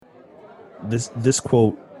this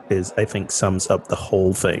quote is, I think, sums up the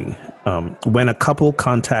whole thing. When a couple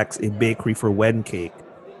contacts a bakery for wedding cake,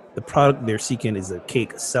 the product they're seeking is a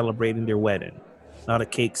cake celebrating their wedding, not a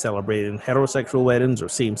cake celebrating heterosexual weddings or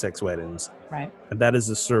same-sex weddings. Right. And that is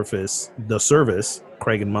the service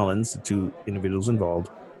Craig and Mullins, the two individuals involved,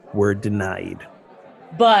 were denied.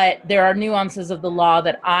 But there are nuances of the law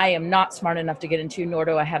that I am not smart enough to get into, nor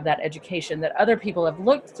do I have that education that other people have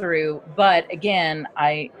looked through. But again,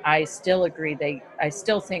 I still agree. I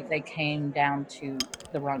still think they came down to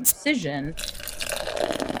the wrong decision.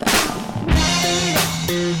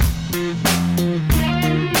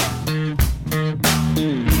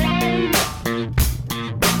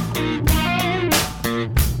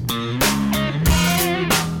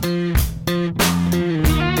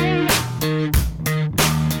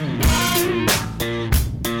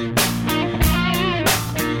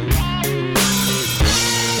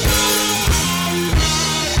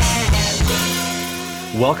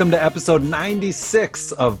 Welcome to episode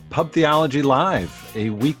 96 of Pub Theology Live,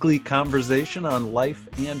 a weekly conversation on life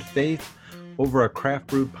and faith over a craft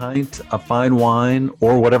brewed pint, a fine wine,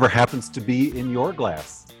 or whatever happens to be in your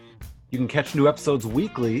glass. You can catch new episodes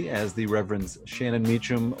weekly as the Reverends Shannon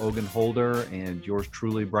Meacham, Ogun Holder, and yours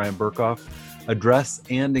truly, Brian Burkhoff, address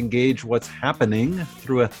and engage what's happening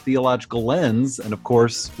through a theological lens and, of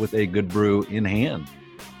course, with a good brew in hand.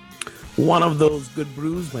 One of those good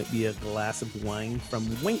brews might be a glass of wine from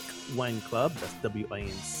Wink Wine Club. That's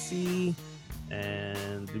WINC.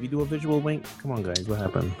 And did we do a visual wink? Come on, guys. What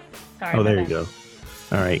happened? Sorry, there you go.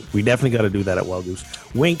 All right. We definitely got to do that at Wild Goose.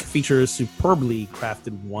 Wink features superbly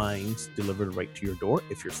crafted wines delivered right to your door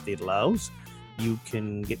if your state allows. You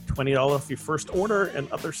can get $20 off your first order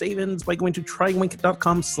and other savings by going to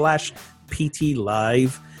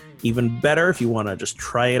trywink.com/PTLive. Even better, if you want to just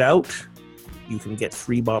try it out, you can get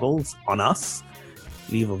 3 bottles on us.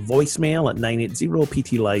 Leave a voicemail at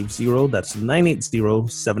 980-PT-LIVE-0. That's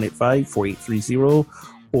 980-785-4830.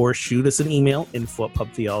 Or shoot us an email,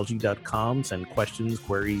 info@pubtheology.com. Send questions,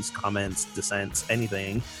 queries, comments, dissents,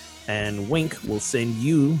 anything. And Wink will send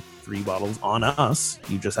you 3 bottles on us.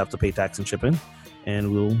 You just have to pay tax and shipping.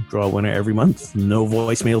 And we'll draw a winner every month. No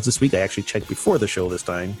voicemails this week. I actually checked before the show this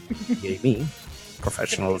time. Yay me.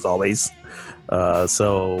 Professional as always.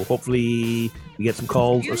 So hopefully we get some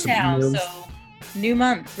calls or some emails. So new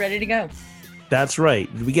month, ready to go. That's right.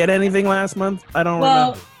 Did we get anything last month? I don't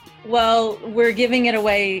remember. Well, we're giving it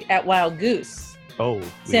away at Wild Goose. Oh,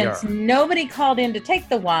 since nobody called in to take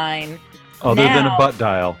the wine. Other than a butt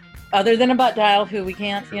dial. Other than a butt dial, who we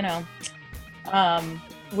can't,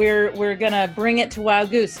 we're gonna bring it to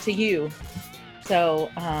Wild Goose to you.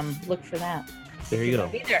 So look for that. There you go.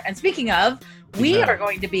 Be there. And speaking of, we are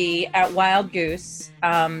going to be at Wild Goose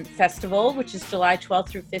Festival, which is July 12th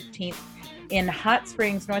through 15th in Hot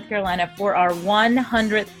Springs, North Carolina, for our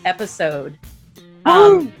 100th episode.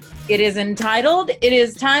 It is entitled,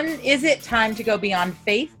 Is It Time to Go Beyond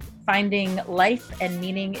Faith? Finding Life and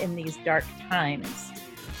Meaning in These Dark Times.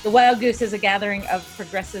 The Wild Goose is a gathering of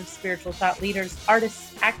progressive spiritual thought leaders,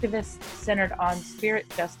 artists, activists centered on spirit,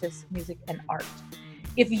 justice, music, and art.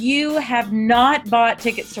 If you have not bought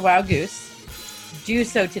tickets to Wild Goose, do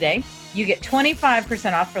so today. You get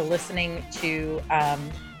 25% off for listening to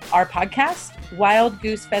our podcast,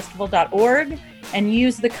 wildgoosefestival.org, and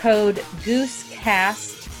use the code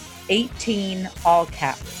GooseCast18, all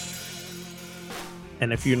caps.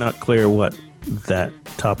 And if you're not clear what that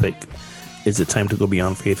topic, Is It Time to Go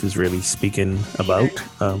Beyond Faith, is really speaking about,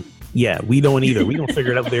 we don't either. We don't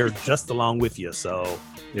figure it out there just along with you. So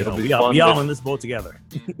we all in this boat together.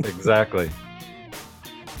 Exactly.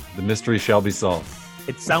 The mystery shall be solved.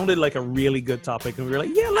 It sounded like a really good topic, and we were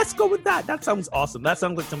like, yeah, let's go with that. That sounds awesome. That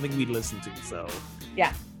sounds like something we'd listen to. So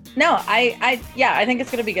yeah. No, I think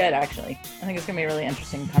it's going to be good, actually. I think it's going to be a really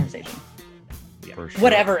interesting conversation. Yeah. For sure.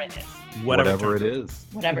 Whatever it is. Whatever it is.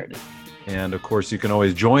 Whatever it is. And of course, you can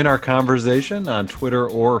always join our conversation on Twitter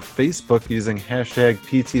or Facebook using hashtag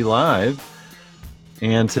PTLive.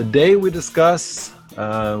 And today we discuss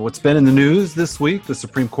what's been in the news this week, the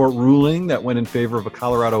Supreme Court ruling that went in favor of a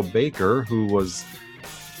Colorado baker who was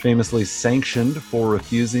famously sanctioned for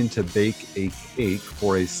refusing to bake a cake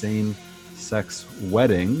for a same-sex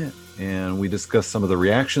wedding. And we discussed some of the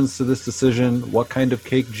reactions to this decision, what kind of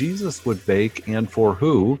cake Jesus would bake and for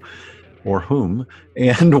who or whom,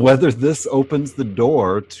 and whether this opens the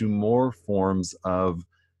door to more forms of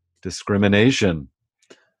discrimination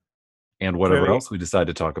and whatever else we decide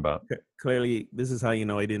to talk about. Clearly, this is how you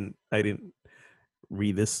know I didn't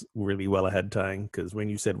read this really well ahead of time, because when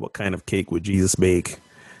you said what kind of cake would Jesus bake,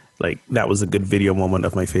 like that was a good video moment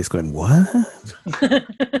of my face going, what?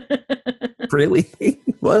 Really?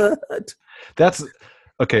 What? That's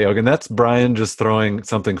okay. Okay, that's Brian just throwing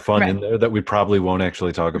something fun in Right. there that we probably won't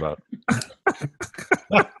actually talk about.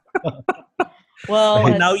 Well,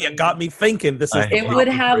 Hey, Now you got me thinking. This is I the it hate would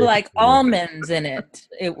proper have phrase like for it. almonds in it.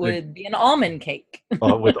 It would be an almond cake. with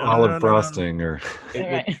No, no, olive no, no, no. frosting or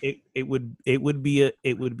Right. It would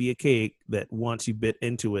be a cake that once you bit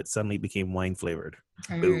into it suddenly became wine flavored.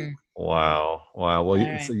 Mm. wow. Well, All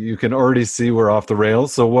right. so you can already see we're off the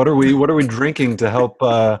rails. So what are we drinking to help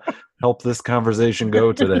this conversation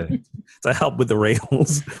go today? To help with the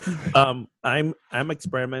rails. I'm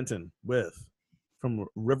experimenting with from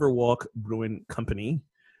Riverwalk Brewing Company.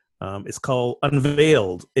 It's called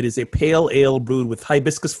Unveiled. It is a pale ale brewed with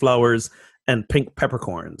hibiscus flowers and pink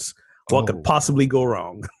peppercorns. What Oh. could possibly go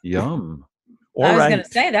wrong? Yum. I was Right. going to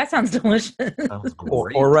say that sounds delicious. Sounds Or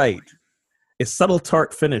great. right. A subtle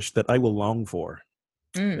tart finish that I will long for.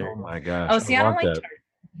 Mm. Oh my gosh. Oh, see, I don't want like that. tart,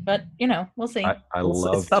 but we'll see. I It's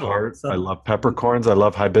love subtle, tart. I subtle. love peppercorns. I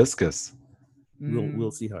love hibiscus.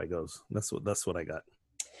 We'll see how it goes. That's what I got.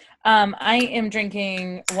 I am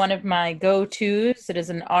drinking one of my go-tos. It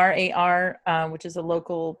is an RAR, which is a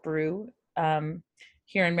local brew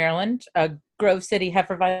here in Maryland, Grove City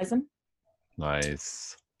Hefeweizen.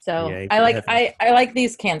 Nice. So Yay I for like Hefeweizen. I like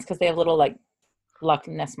these cans because they have little like Loch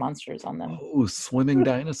Ness monsters on them. Oh, swimming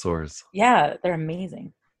dinosaurs. Yeah, they're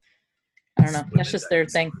amazing. I don't know. That's just their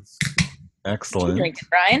thing. Excellent. Drink,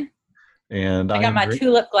 Brian. And I got am my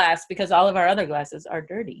tulip glass because all of our other glasses are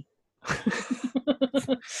dirty.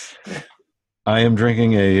 I am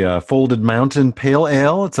drinking a Folded Mountain Pale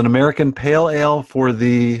Ale. It's an American pale ale for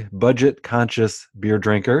the budget-conscious beer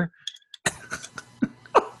drinker.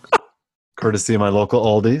 Courtesy of my local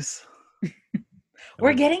Aldi's.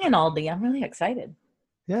 We're getting an Aldi. I'm really excited.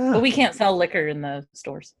 Yeah. But we can't sell liquor in the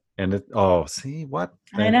stores. And see what?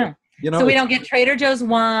 I know. You know, So we don't get Trader Joe's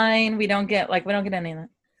wine. We don't get any of that.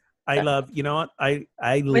 I love. You know what? I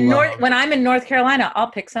When love. when I'm in North Carolina, I'll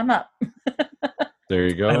pick some up. there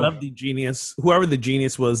you go. I love the genius, whoever the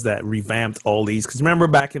genius was that revamped Aldi's. Because remember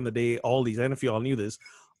back in the day, Aldi's, I don't know if you all knew this,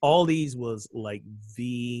 Aldi's was like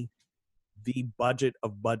the budget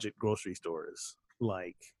of budget grocery stores.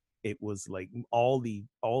 Like it was like all the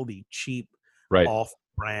cheap, right.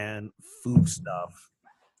 off-brand food stuff.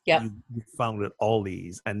 Yep. You found at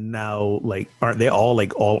Aldi's, and now like aren't they all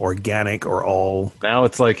like all organic or all? Now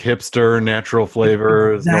it's like hipster, natural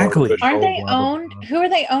flavors. no Exactly. artificial, Aren't they blah, blah, owned? blah. Who are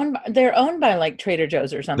they owned by? They're owned by like Trader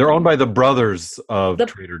Joe's or something. They're owned by the brothers of The-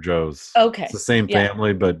 Trader Joe's. Okay. It's the same Yeah.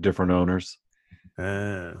 family, but different owners.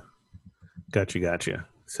 Gotcha.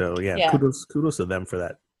 So Yeah. kudos to them for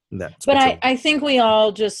that. But switch I think we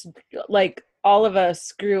all just like all of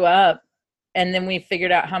us grew up, and then we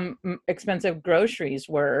figured out how expensive groceries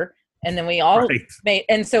were, and then we all right.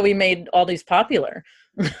 we made all these popular.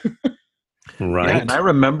 Right. Yeah, and I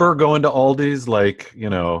remember going to Aldi's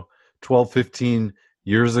 12, 15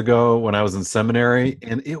 years ago when I was in seminary,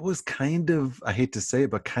 and it was kind of, I hate to say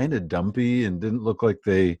it, but kind of dumpy and didn't look like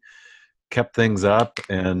they kept things up.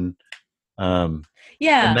 And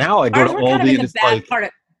Yeah. and now I go Ours to were kind of Aldi in and the it's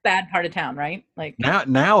like bad part of town, right? Like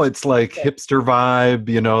now it's like hipster vibe.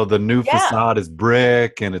 The new Yeah. facade is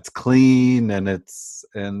brick and it's clean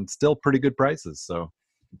and still pretty good prices. So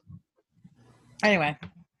anyway,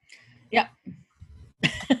 yeah.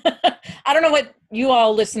 I don't know what you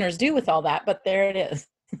all listeners do with all that, but there it is.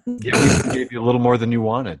 yeah, we gave you a little more than you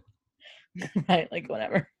wanted. Right, like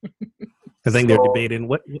whatever. I think they're debating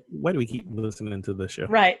why do we keep listening to this show?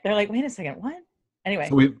 Right, they're like, wait a second, what? Anyway,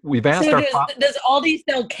 So we've asked so our does Aldi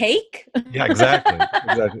sell cake? Yeah,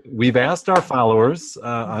 exactly. We've asked our followers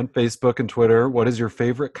on Facebook and Twitter, what is your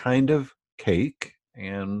favorite kind of cake?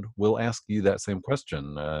 And we'll ask you that same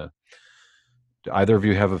question. Do either of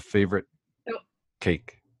you have a favorite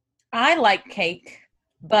cake? I like cake,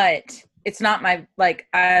 but it's not my I like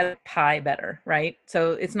pie better, right?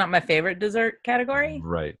 So it's not my favorite dessert category.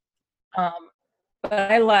 Right. But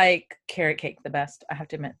I like carrot cake the best, I have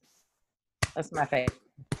to admit. That's my favorite.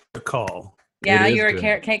 Good call. Yeah, It is you're a good.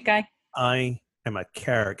 carrot cake guy? I am a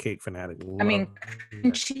carrot cake fanatic. I mean,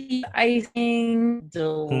 cheese icing,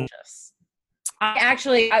 delicious.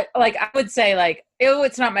 I would say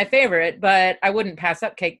it's not my favorite, but I wouldn't pass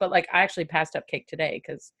up cake. But I actually passed up cake today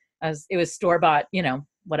because it was store bought,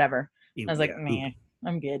 whatever. Ew, I was like, yeah. meh,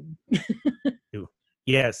 I'm good.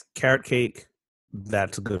 Yes, carrot cake.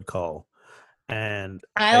 That's a good call. And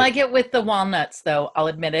I like it with the walnuts, though. I'll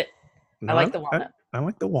admit it. I like the walnut. I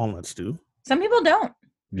like the walnuts too. Some people don't.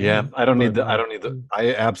 Yeah, I don't need But,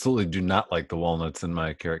 I absolutely do not like the walnuts in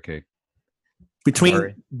my carrot cake. Between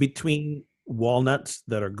Sorry. between walnuts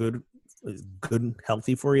that are good,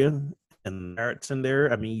 healthy for you, and carrots in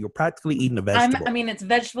there, I mean, you're practically eating a vegetable. I mean, it's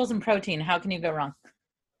vegetables and protein. How can you go wrong?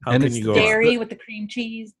 How and can it's you go wrong? Dairy with the cream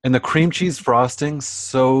cheese. And the cream cheese frosting,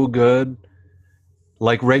 so good.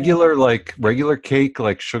 Like regular cake,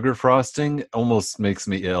 like sugar frosting, almost makes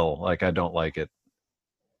me ill. Like I don't like it.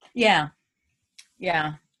 Yeah.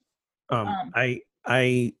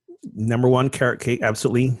 I number one, carrot cake,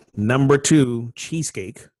 absolutely. Number two,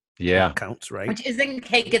 cheesecake. Yeah. That counts, right? Which isn't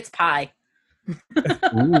cake, it's pie.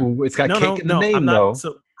 Ooh, it's got cake in the name, I'm not, though.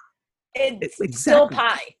 So It's exactly still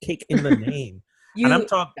pie. Cake in the name. And I'm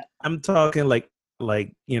talking like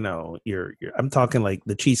I'm talking like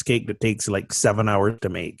the cheesecake that takes like 7 hours to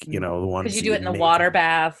make, the one because you do it in the water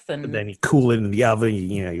bath and then you cool it in the oven,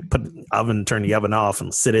 you put it in the oven, turn the oven off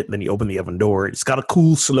and sit it, and then you open the oven door. It's got to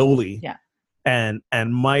cool slowly. Yeah. And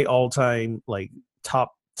my all-time like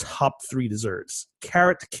top 3 desserts: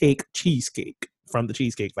 carrot cake cheesecake from the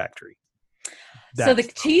Cheesecake Factory. So the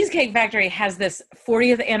Cheesecake Factory has this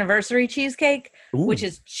 40th anniversary cheesecake, which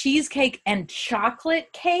is cheesecake and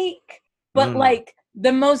chocolate cake, but like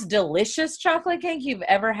the most delicious chocolate cake you've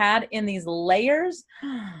ever had in these layers.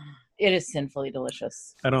 It is sinfully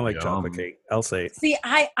delicious. I don't like chocolate cake. I'll say it. See,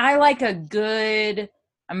 I like a good,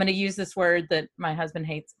 I'm going to use this word that my husband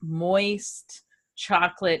hates, moist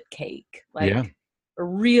chocolate cake. Like a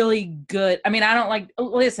really good, I mean, I don't like,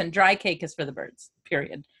 listen, dry cake is for the birds,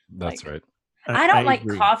 period. That's right. I don't like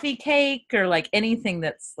coffee cake or like anything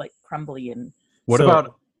that's like crumbly and. What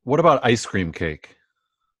about ice cream cake?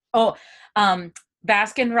 Oh,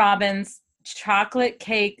 Baskin Robbins chocolate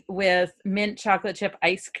cake with mint chocolate chip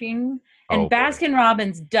ice cream. And Baskin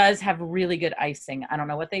Robbins does have really good icing. I don't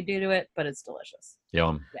know what they do to it, but it's delicious.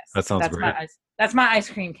 Yum. Yes, that sounds great. That's my ice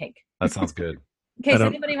cream cake. That sounds good. In case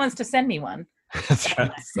anybody wants to send me one.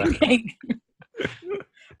 Cake.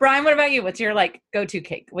 Brian, what about you? What's your like go-to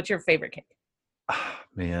cake? What's your favorite cake?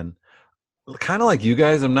 Man, kind of like you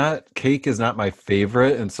guys, cake is not my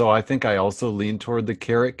favorite, and so I think I also lean toward the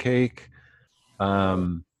carrot cake.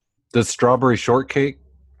 The strawberry shortcake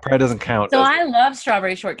probably doesn't count. So I love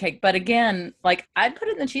strawberry shortcake, but again, like I'd put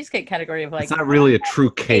it in the cheesecake category of like. It's not really a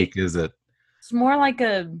true cake, is it? It's more like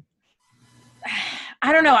I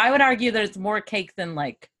don't know. I would argue that it's more cake than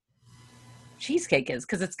like cheesecake is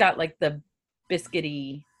because it's got like the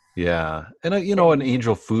biscuity. Yeah, and an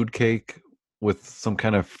angel food cake with some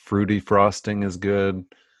kind of fruity frosting is good.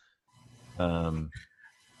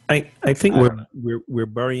 I think we're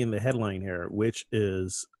burying the headline here, which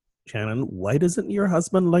is, Shannon, why doesn't your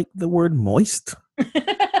husband like the word moist?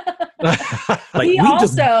 Like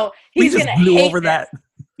he's gonna hate that.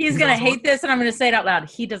 He's gonna hate this, and I'm gonna say it out loud.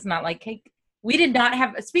 He does not like cake. We did not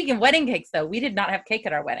have. Speaking of wedding cakes, though, we did not have cake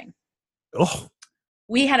at our wedding. Oh,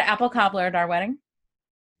 we had apple cobbler at our wedding.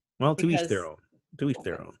 Well, to each their own.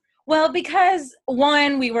 Well, because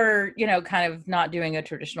one, we were, kind of not doing a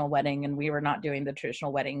traditional wedding, and we were not doing the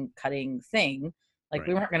traditional wedding cutting thing. Like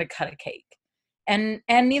we weren't going to cut a cake, and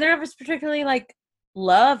neither of us particularly like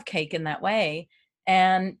love cake in that way.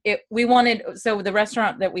 And so the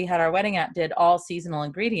restaurant that we had our wedding at did all seasonal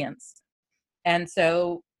ingredients, and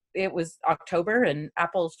so it was October, and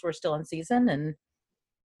apples were still in season, and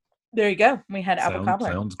there you go. We had apple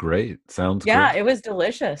cobbler. Sounds great. Yeah, it was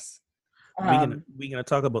delicious. We're gonna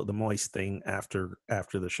talk about the moist thing after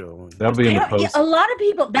the show. That'll be in the post. A lot of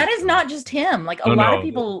people. That is not just him. Like a lot of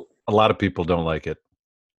people. A lot of people don't like it.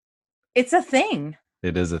 It's a thing.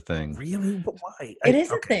 It is a thing. Really? But why? It is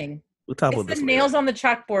a thing. We'll talk about this. The nails on the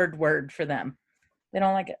chalkboard word for them. They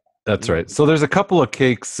don't like it. That's right. So there's a couple of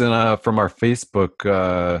cakes from our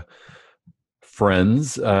Facebook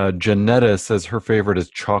friends. Janetta says her favorite is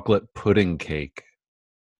chocolate pudding cake.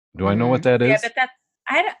 Do I know what that is? Yeah, but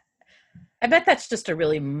I bet that's just a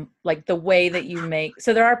really like the way that you make.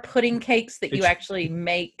 So there are pudding cakes that you actually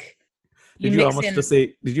make. Did you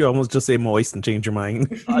almost just say moist and change your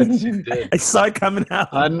mind? I did. I saw it coming out.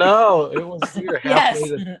 I know. It was here. Yes,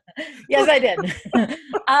 I did.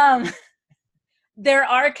 There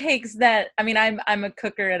are cakes that I'm a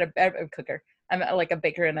cooker and a cooker. I'm like a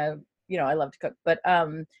baker and I love to cook. But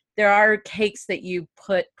there are cakes that you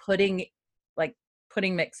put pudding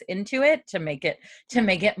mix into it to make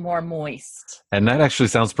it more moist. And that actually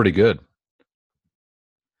sounds pretty good.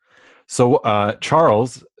 So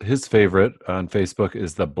Charles, his favorite on Facebook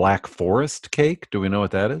is the Black Forest cake. Do we know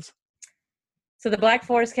what that is? So the Black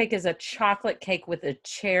Forest cake is a chocolate cake with a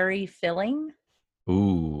cherry filling.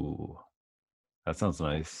 Ooh, that sounds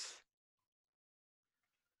nice.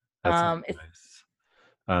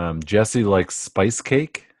 Jesse likes spice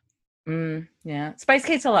cake. Yeah, spice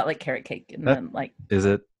cake's a lot like carrot cake, and is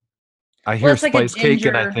it? I hear spice cake,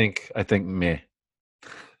 and I think meh.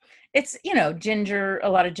 It's, ginger, a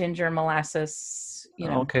lot of ginger, molasses,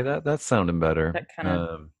 Okay, that's sounding better. that kind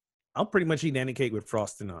of. I'll pretty much eat any cake with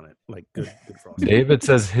frosting on it, like good frosting. David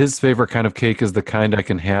says his favorite kind of cake is the kind I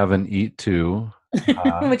can have and eat too.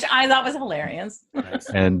 Which I thought was hilarious. Nice.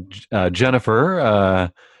 And Jennifer,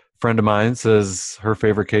 friend of mine, says her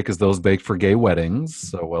favorite cake is those baked for gay weddings.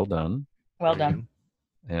 So well done. Well done.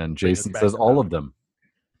 And Bring us Jason back says to all that. of them.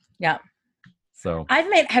 Yeah. So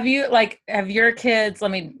have your kids, let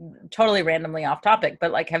me totally randomly off topic,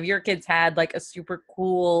 but like, have your kids had like a super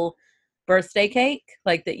cool birthday cake?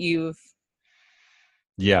 Like that you've,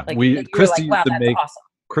 yeah, like, that you were Christy like, wow, used to that's make awesome.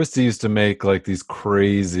 Christy used to make like these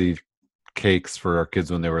crazy cakes for our kids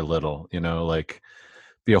when they were little, like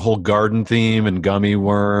be a whole garden theme and gummy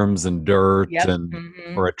worms and dirt Yep. and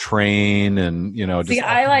Mhm. or a train and See, just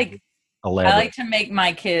I like elaborate. to make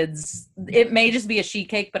my kids, it may just be a sheet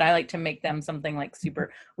cake, but I like to make them something like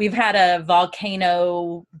super. We've had a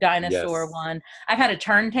volcano dinosaur Yes. one. I've had a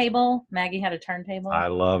turntable. Maggie had a turntable I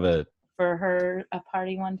love it. for her a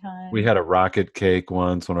party one time. We had a rocket cake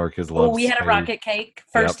once when our kids Oh, loved we had a space. rocket cake.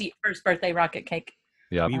 First birthday rocket cake.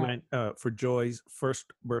 Yep. We went for Joy's first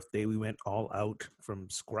birthday. We went all out from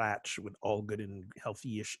scratch with all good and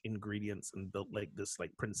healthy-ish ingredients and built like this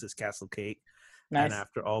like Princess Castle cake. Nice. And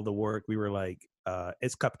after all the work, we were like,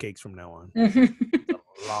 it's cupcakes from now on.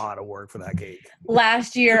 A lot of work for that cake.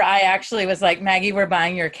 Last year, I actually was like, Maggie, we're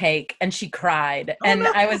buying your cake. And she cried. Oh, and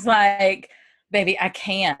no. I was like, baby, I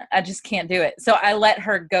just can't do it. So I let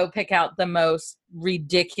her go pick out the most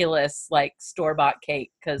ridiculous, like store-bought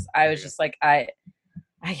cake. Cause I was just like, I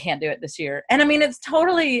can't do it this year. And I mean, it's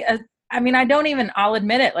totally, I'll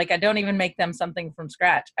admit it. Like I don't even make them something from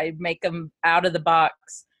scratch. I make them out of the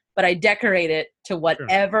box, but I decorate it to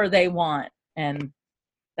whatever they want. And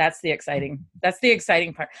that's the exciting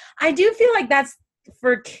part. I do feel like that's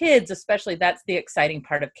for kids, especially, that's the exciting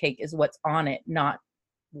part of cake is what's on it, not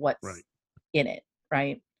what's in it.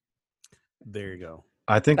 Right. There you go.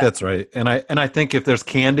 I think that's right. And I think if there's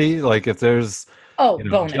candy, like if there's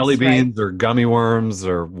bonus, jelly beans or gummy worms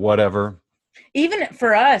or whatever. Even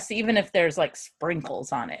for us, even if there's like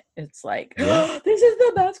sprinkles on it, it's like, Yeah. this is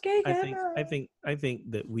the best cake ever. I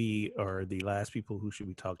think that we are the last people who should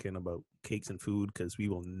be talking about cakes and food because we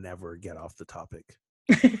will never get off the topic.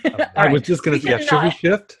 I was just going to say, should we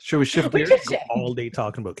shift? Should we shift We gears? should shift. All day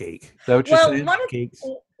talking about cake. Is that what you're saying? Cakes.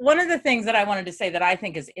 One of the things that I wanted to say that I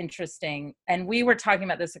think is interesting, and we were talking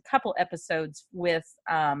about this a couple episodes with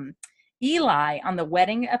Eli on the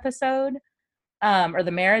wedding episode, or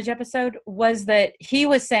the marriage episode, was that he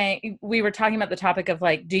was saying, we were talking about the topic of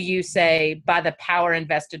like, do you say by the power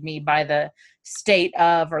invested me by the state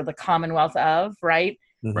of or the Commonwealth of, right?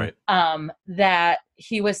 Mm-hmm. Right. That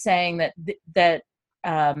he was saying that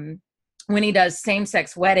when he does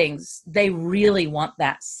same-sex weddings, they really want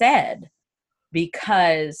that said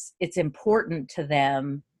because it's important to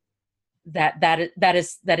them that it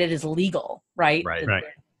is legal, right? Right.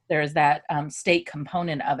 There's that state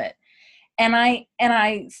component of it. And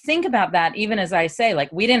I think about that even as I say,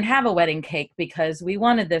 like, we didn't have a wedding cake because we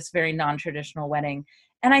wanted this very non-traditional wedding.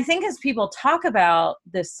 And I think as people talk about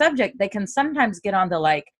this subject, they can sometimes get on the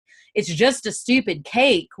like, it's just a stupid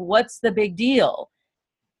cake. What's the big deal?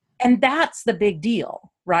 And that's the big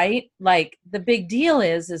deal, right? Like the big deal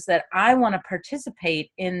is that I want to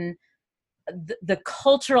participate in the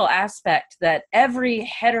cultural aspect that every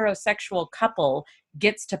heterosexual couple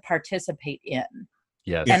gets to participate in.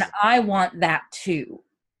 Yes. And I want that too.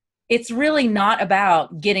 It's really not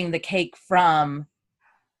about getting the cake from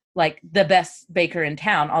like the best baker in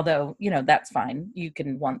town, although, that's fine. You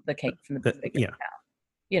can want the cake from the best baker in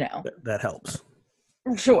town, That helps.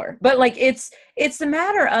 Sure. But like, it's a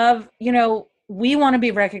matter of, we want to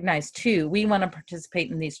be recognized too. We want to participate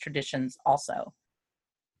in these traditions also.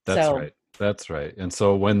 That's right. And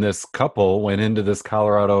so when this couple went into this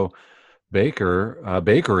Colorado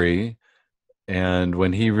bakery, and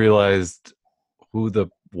when he realized who the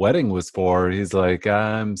wedding was for, he's like,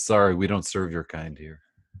 I'm sorry, we don't serve your kind here.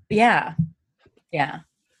 Yeah. Yeah.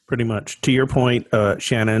 Pretty much. To your point,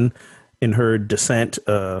 Shannon, in her Dissent,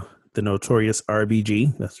 the notorious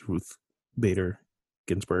RBG, that's Ruth Bader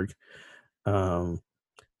Ginsburg.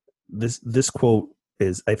 This quote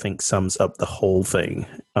I think sums up the whole thing.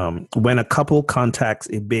 When a couple contacts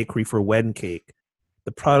a bakery for wedding cake,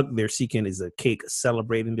 the product they're seeking is a cake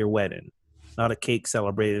celebrating their wedding, not a cake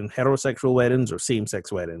celebrating heterosexual weddings or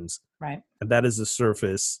same-sex weddings. Right. And that is the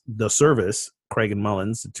service Craig and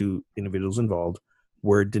Mullins, the two individuals involved,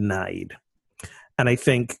 were denied. And I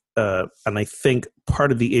think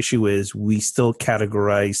part of the issue is we still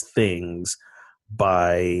categorize things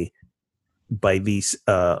by these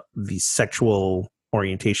sexual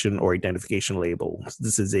orientation or identification label.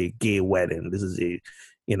 This is a gay wedding. This is a,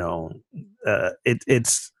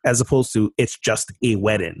 it's as opposed to it's just a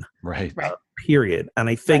wedding. Right. Period. And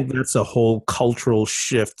I think that's a whole cultural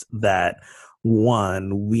shift that,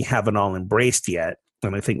 one, we haven't all embraced yet.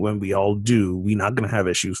 And I think when we all do, we're not going to have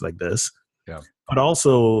issues like this. Yeah. But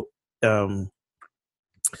also, it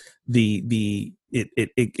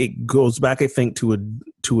goes back, I think, to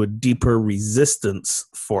a deeper resistance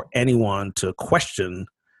for anyone to question,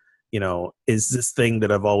 is this thing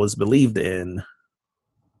that I've always believed in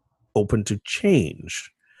open to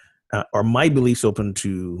change? Are my beliefs open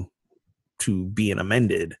to being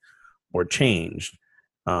amended or changed?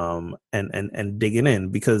 And digging in,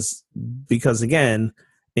 because again,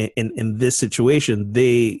 in this situation,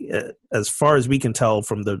 they, as far as we can tell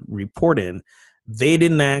from the reporting, they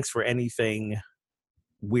didn't ask for anything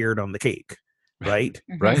weird on the cake, right?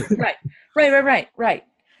 Right.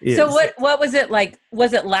 So what was it like?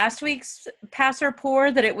 Was it last week's Passer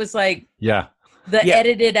Pour that it was like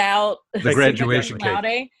edited out the graduation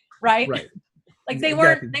cake, right? Like they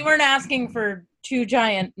weren't Exactly. they weren't asking for two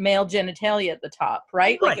giant male genitalia at the top,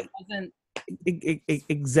 right? Like it wasn't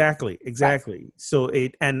exactly. Right. So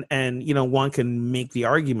one can make the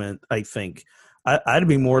argument, I think, I'd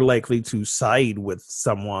be more likely to side with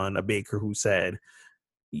someone, a baker, who said,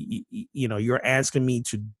 you're asking me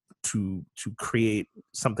to create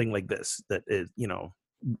something like this that is,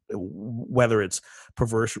 whether it's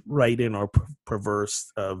perverse writing or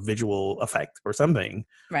perverse visual effect or something,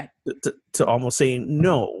 right. To almost saying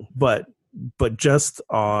no, but just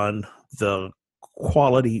on the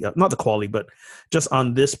quality, not the quality, but just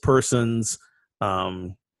on this person's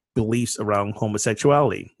beliefs around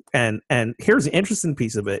homosexuality. And here's the interesting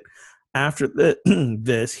piece of it. After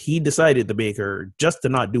this, he decided, the baker, just to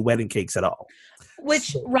not do wedding cakes at all.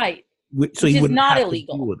 So he is wouldn't not have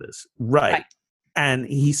illegal. to deal with this. Right. And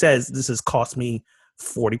he says, this has cost me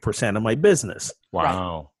 40% of my business.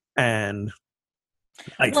 Wow. And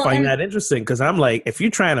I find that interesting, because I'm like, if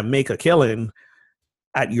you're trying to make a killing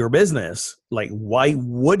at your business, like, why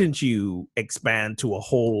wouldn't you expand to a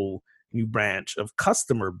whole new branch of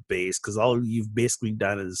customer base? Because all you've basically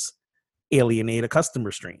done is alienate a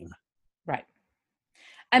customer stream. Right.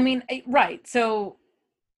 I mean, right. So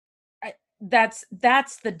that's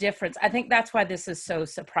the difference. I think that's why this is so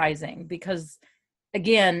surprising, because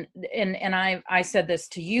again, and I said this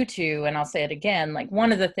to you too, and I'll say it again, like,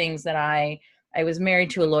 one of the things that I was married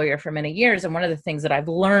to a lawyer for many years, and one of the things that I've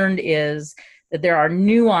learned is that there are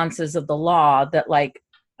nuances of the law that, like,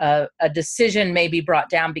 a decision may be brought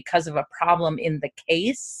down because of a problem in the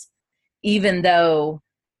case, even though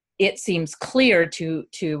it seems clear to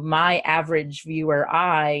my average viewer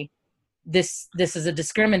eye, this is a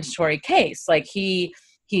discriminatory case. Like,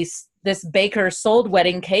 this baker sold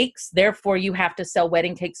wedding cakes, therefore you have to sell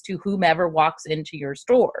wedding cakes to whomever walks into your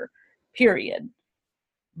store, period.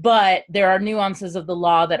 But there are nuances of the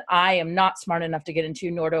law that I am not smart enough to get into,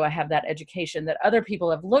 nor do I have that education that other people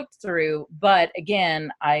have looked through. But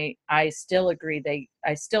again, I still agree.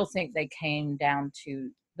 I still think they came down to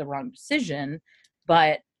the wrong decision.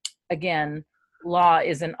 But again, law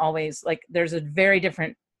isn't always, like, there's a very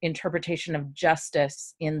different interpretation of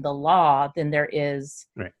justice in the law than there is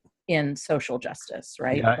in social justice,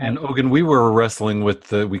 right? Yeah, and Ogun, we were wrestling with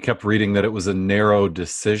we kept reading that it was a narrow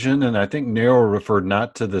decision, and I think narrow referred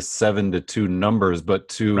not to the 7-2 numbers, but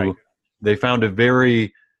to they found a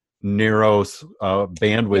very narrow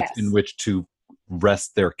bandwidth in which to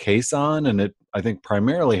rest their case on, and it, I think,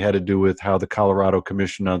 primarily had to do with how the Colorado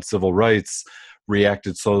Commission on Civil Rights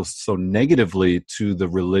reacted so negatively to the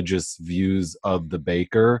religious views of the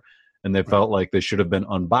baker, and they felt like they should have been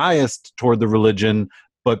unbiased toward the religion,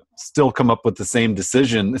 but still come up with the same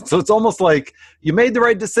decision. So it's almost like you made the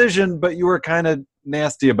right decision, but you were kind of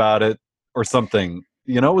nasty about it or something.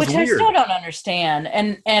 It was Which weird. I still don't understand.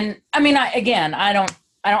 And I mean, I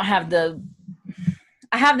have the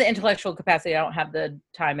intellectual capacity. I don't have the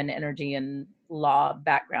time and energy and law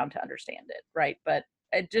background to understand it, right? But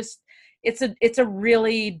it's a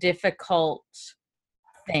really difficult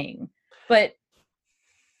thing. But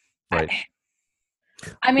I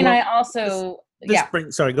mean, I also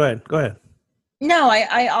sorry, go ahead. No,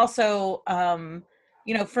 I also,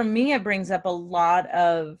 for me, it brings up a lot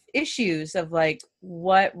of issues of, like,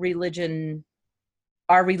 what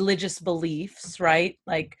our religious beliefs, right?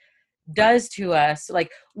 Like, does to us,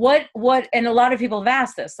 like, what, and a lot of people have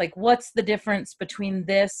asked this, like, what's the difference between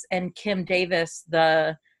this and Kim Davis,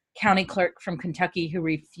 the county clerk from Kentucky who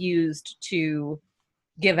refused to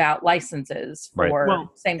give out licenses Right. for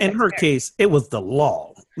Well, same-sex in her marriage. case, it was the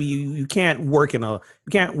law. You can't work in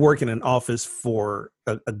an office for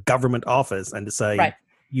a government office and decide Right.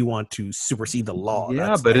 you want to supersede the law. Yeah,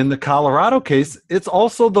 That's but like, in the Colorado case, it's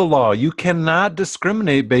also the law. You cannot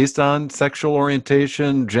discriminate based on sexual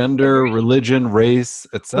orientation, gender, Agreed. religion, race,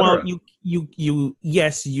 well, etc.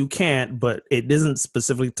 yes, you can't, but it doesn't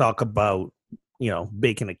specifically talk about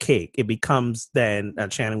baking a cake. It becomes then,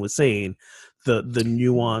 Shannon was saying, the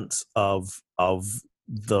nuance of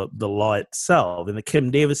the law itself. In the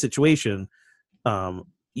Kim Davis situation,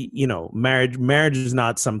 marriage is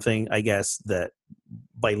not something, I guess, that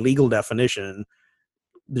by legal definition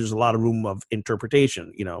there's a lot of room of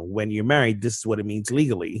interpretation. When you're married, this is what it means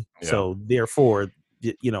legally. Yeah. So therefore,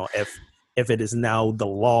 if it is now the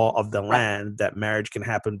law of the land that marriage can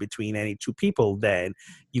happen between any two people, then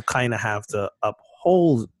you kind of have to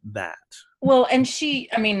uphold that. Well, and she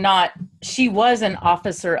was an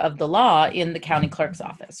officer of the law in the county clerk's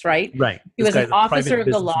office, right? Right. She was an officer of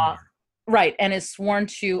the law, right, and is sworn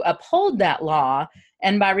to uphold that law.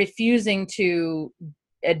 And by refusing to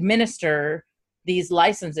administer these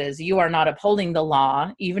licenses, you are not upholding the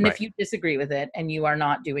law, even if you disagree with it, and you are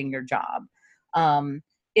not doing your job.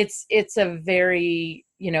 It's a very,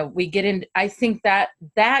 we get in. I think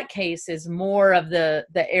that case is more of the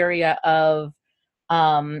area of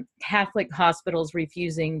Catholic hospitals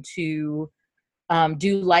refusing to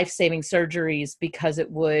do life-saving surgeries because it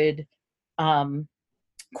would,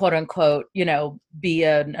 quote unquote, be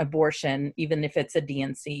an abortion, even if it's a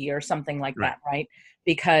DNC or something like that, right?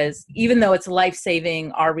 Because even though it's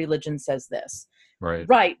life-saving, our religion says this.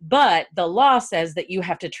 Right. But the law says that you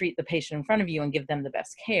have to treat the patient in front of you and give them the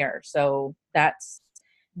best care. So that's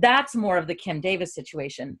more of the Kim Davis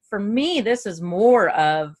situation. For me, this is more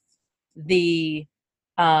of the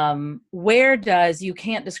where does you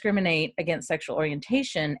can't discriminate against sexual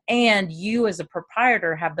orientation, and you as a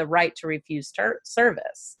proprietor have the right to refuse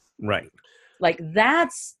service. Right. Like,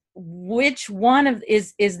 that's which one of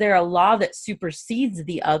is there a law that supersedes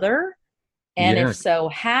the other? And if so,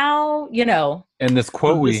 how, And this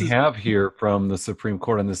quote we have here from the Supreme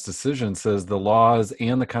Court on this decision says the laws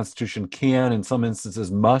and the Constitution can, in some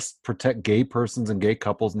instances, must protect gay persons and gay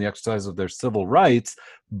couples in the exercise of their civil rights,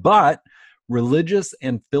 but religious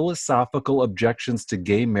and philosophical objections to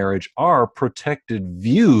gay marriage are protected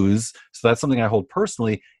views. So that's something I hold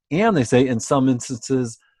personally. And they say, in some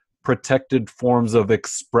instances, protected forms of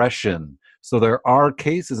expression. So there are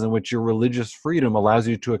cases in which your religious freedom allows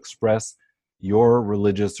you to express your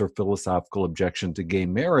religious or philosophical objection to gay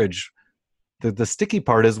marriage. The sticky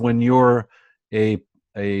part is when you're a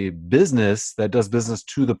business that does business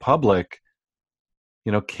to the public,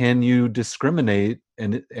 can you discriminate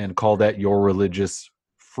and call that your religious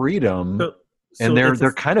freedom? And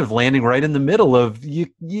they're kind of landing right in the middle of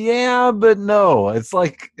yeah, but no. It's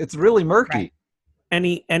like, it's really murky.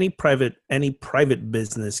 Right. Any private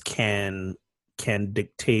business can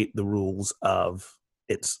dictate the rules of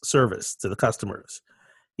its service to the customers.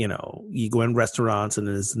 You go in restaurants and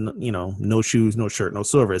there's no shoes, no shirt, no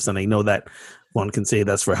service, and I know that one can say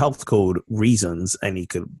that's for health code reasons, and you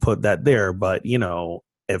could put that there. But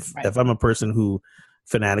if I'm a person who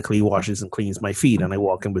fanatically washes and cleans my feet, and I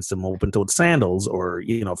walk in with some open-toed sandals or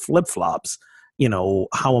flip-flops,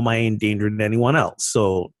 how am I endangering anyone else?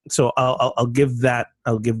 So I'll give that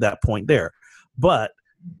point there. But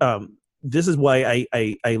this is why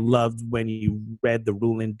I loved when you read the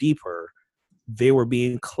ruling deeper. They were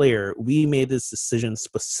being clear. We made this decision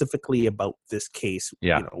specifically about this case.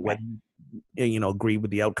 Yeah. Whether agree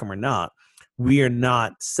with the outcome or not, we are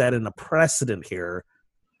not setting a precedent here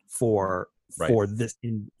for this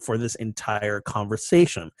entire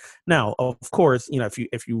conversation. Now, of course,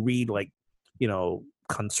 if you read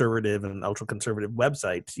conservative and ultra conservative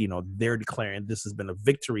websites, they're declaring this has been a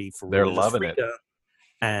victory for they're loving freedom,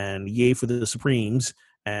 and yay for the Supremes,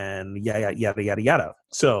 and yada yada yada yada.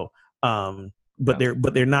 So, but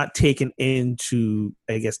they're not taking into,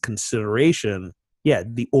 I guess, consideration. Yeah,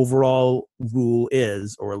 the overall rule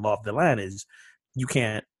is, or law of the land is, you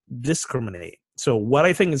can't discriminate. So what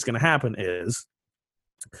I think is going to happen is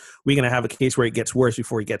we're going to have a case where it gets worse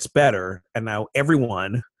before it gets better, and now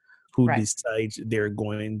everyone who decides they're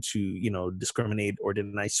going to, discriminate or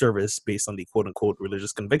deny service based on the quote unquote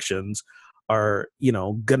religious convictions are,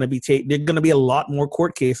 going to be they're going to be a lot more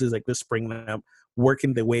court cases like this springing up,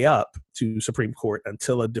 working their way up to Supreme Court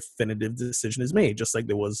until a definitive decision is made, just like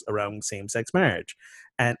there was around same-sex marriage.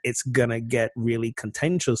 And it's going to get really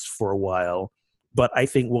contentious for a while. But I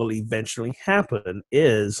think what will eventually happen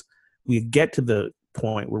is we get to the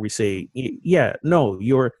point where we say, yeah, no,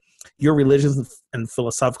 your religious and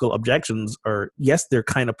philosophical objections are, yes, they're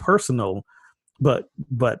kind of personal, but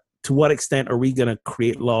to what extent are we going to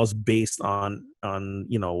create laws based on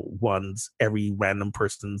every random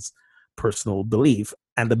person's personal belief?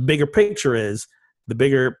 And the bigger picture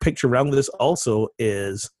around this also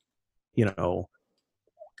is,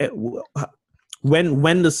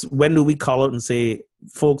 when do we call it and say,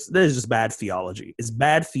 folks, this is just bad theology? It's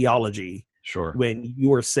bad theology. Sure. When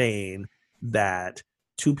you are saying that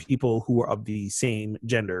two people who are of the same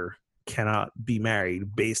gender cannot be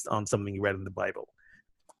married based on something you read in the Bible.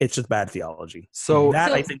 It's just bad theology. So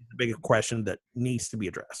I think, is the bigger question that needs to be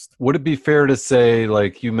addressed. Would it be fair to say,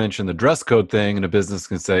 like you mentioned the dress code thing, and a business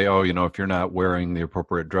can say, oh, if you're not wearing the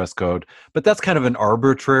appropriate dress code, but that's kind of an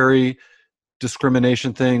arbitrary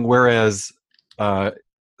discrimination thing, whereas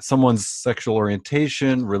someone's sexual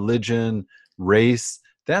orientation, religion, race,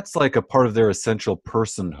 that's like a part of their essential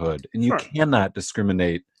personhood, and you cannot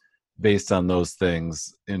discriminate based on those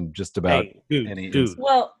things in just about any.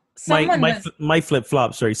 Well, my flip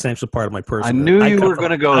flops are essential part of my personhood. I knew you were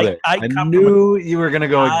going to go there. I knew you were going to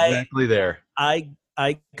go exactly there. I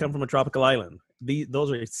come from a tropical island.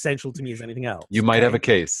 Those are essential to me as anything else. You might have a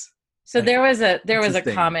case. So there was a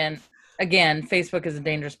comment. Again, Facebook is a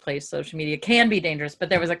dangerous place. Social media can be dangerous, but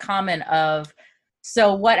there was a comment of,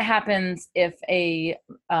 so what happens if a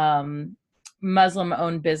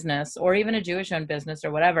Muslim-owned business or even a Jewish-owned business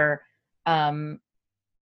or whatever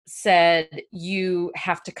said you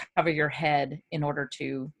have to cover your head in order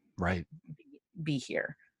to be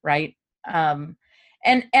here, right? And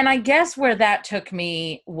I guess where that took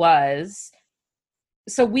me was,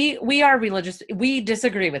 so we are religious. We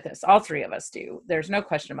disagree with this. All three of us do. There's no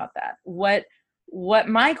question about that. What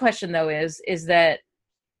my question though is that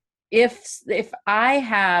if I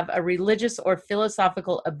have a religious or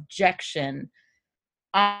philosophical objection,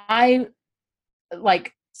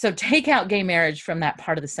 so take out gay marriage from that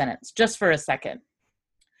part of the sentence just for a second.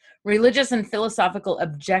 Religious and philosophical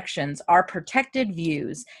objections are protected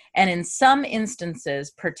views and in some instances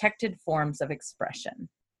protected forms of expression.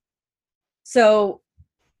 So,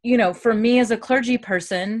 for me as a clergy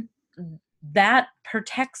person, that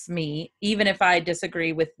protects me even if I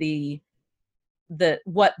disagree with the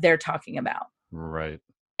what they're talking about. Right.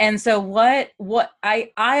 And so what I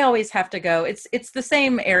always have to go, it's the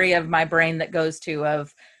same area of my brain that goes to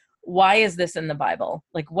of, why is this in the Bible?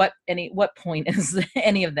 Like what point is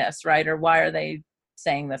any of this, right? Or why are they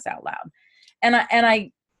saying this out loud? And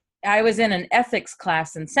I was in an ethics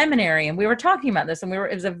class in seminary, and we were talking about this, and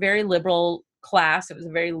it was a very liberal class. It was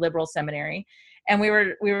a very liberal seminary. And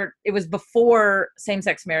it was before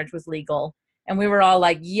same-sex marriage was legal. And we were all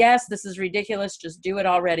like, yes, this is ridiculous. Just do it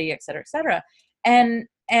already, et cetera, et cetera. And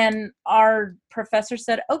our professor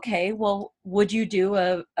said, okay, well, would you do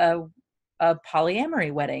a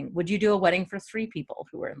polyamory wedding? Would you do a wedding for 3 people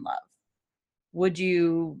who were in love? Would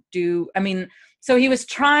you so he was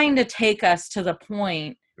trying to take us to the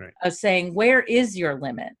point of saying, where is your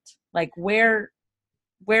limit? Like, where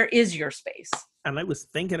is your space? And I was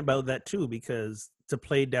thinking about that too, because to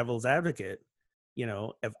play devil's advocate,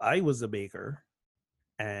 if I was a baker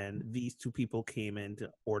and these 2 people came in to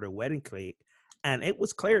order wedding cake, and it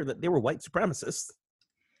was clear that they were white supremacists,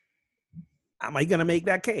 am I going to make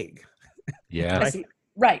that cake? Yeah.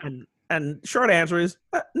 Right. And short answer is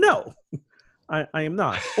no, I am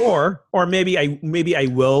not. Or maybe I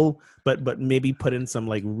will, but maybe put in some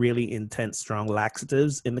like really intense, strong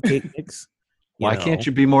laxatives in the cake mix. Why can't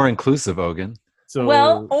you be more inclusive, Ogun? So,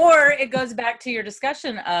 well, or it goes back to your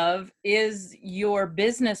discussion of, is your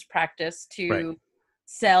business practice to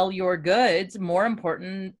sell your goods more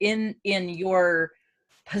important in your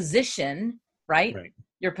position, right?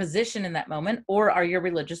 Your position in that moment, or are your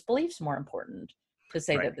religious beliefs more important to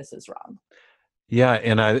say that this is wrong? Yeah,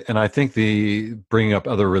 and I think the bringing up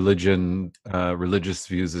other religious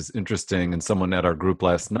views is interesting. And someone at our group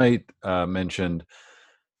last night mentioned,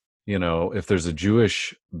 if there's a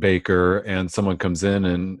Jewish baker and someone comes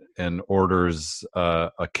in and orders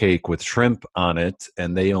a cake with shrimp on it,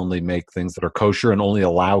 and they only make things that are kosher and only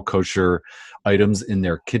allow kosher items in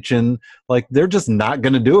their kitchen, like they're just not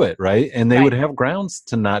going to do it, right? And they would have grounds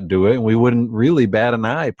to not do it, and we wouldn't really bat an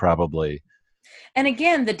eye probably. And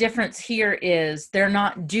again, the difference here is they're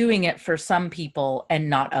not doing it for some people and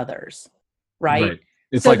not others, right?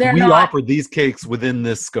 It's so like we offer these cakes within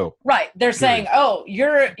this scope. Right. They're saying, oh,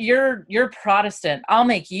 you're Protestant. I'll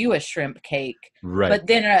make you a shrimp cake. Right. But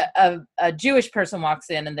then a Jewish person walks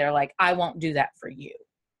in and they're like, I won't do that for you.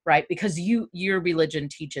 Right. Because your religion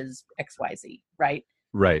teaches XYZ. Right.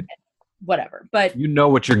 Right. Whatever. But you know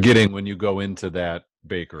what you're getting when you go into that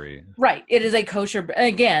bakery. Right. It is a kosher,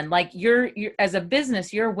 again, like you're as a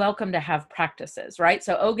business, you're welcome to have practices, right?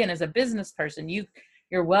 So Ogun, as a business person,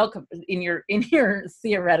 you're welcome in your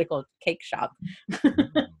theoretical cake shop.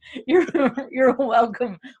 you're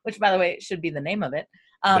welcome, which, by the way, should be the name of it.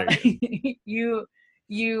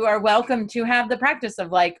 You are welcome to have the practice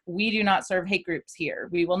of, like, we do not serve hate groups here.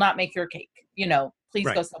 We will not make your cake. Please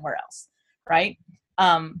go somewhere else. Right.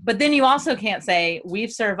 But then you also can't say we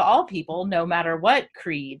serve all people, no matter what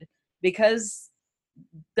creed, because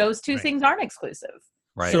those two things aren't exclusive.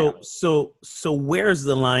 Right. So where's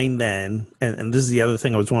the line then? And this is the other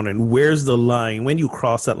thing I was wondering. Where's the line when you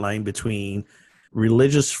cross that line between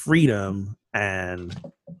religious freedom and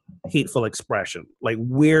hateful expression? Like,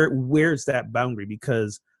 where's that boundary?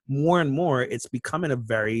 Because more and more it's becoming a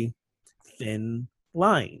very thin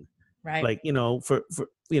line. Right. Like, for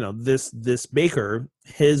this baker,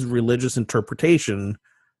 his religious interpretation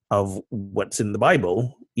of what's in the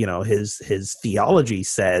Bible, his theology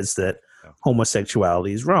says that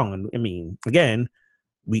homosexuality is wrong. And I mean, again,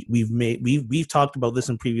 we've talked about this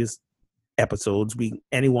in previous episodes.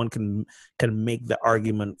 Anyone can make the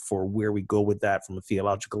argument for where we go with that from a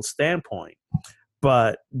theological standpoint.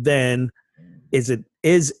 But then is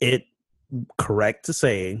it correct to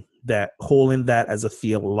say that holding that as a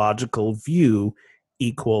theological view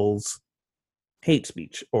equals hate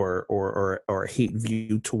speech or hate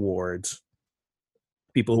view towards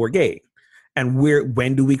people who are gay? And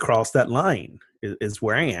when do we cross that line is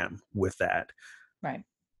where I am with that. Right.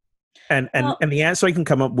 And the answer I can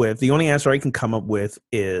come up with, the only answer I can come up with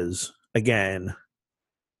is, again,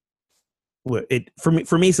 for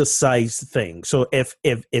me it's a size thing. So if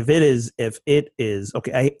it is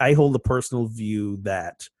okay, I hold the personal view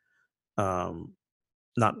that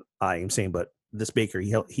not I am saying, but this baker,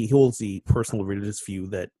 he holds the personal religious view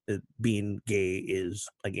that being gay is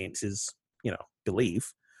against his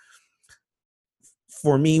belief.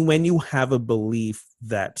 For me, when you have a belief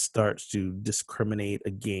that starts to discriminate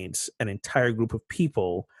against an entire group of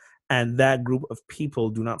people, and that group of people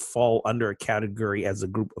do not fall under a category as a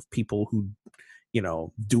group of people who,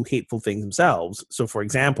 do hateful things themselves. So, for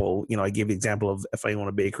example, I gave the example of if I own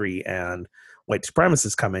a bakery and white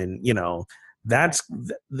supremacists come in,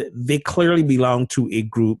 they clearly belong to a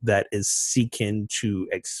group that is seeking to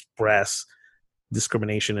express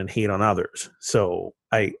discrimination and hate on others. So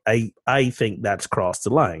I think that's crossed the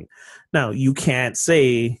line. Now, you can't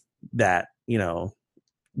say that,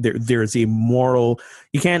 there's a moral,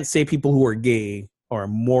 you can't say people who are gay are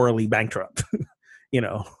morally bankrupt.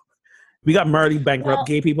 We got morally bankrupt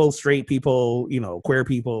gay people, straight people, queer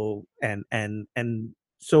people. And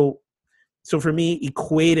so for me,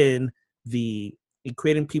 equating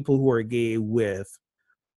people who are gay with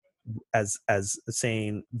as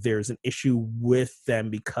saying there's an issue with them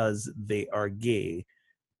because they are gay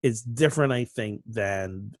is different, I think,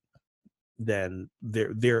 than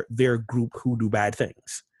their group who do bad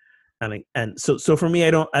things. And so for me,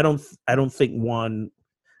 I don't think one,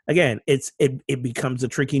 again, it becomes a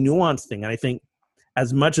tricky nuance thing. And I think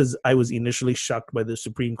as much as I was initially shocked by the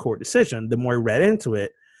Supreme Court decision, the more I read into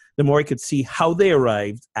it, the more I could see how they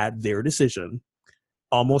arrived at their decision,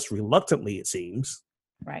 almost reluctantly, it seems.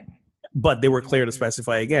 Right. But they were clear to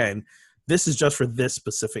specify, again, this is just for this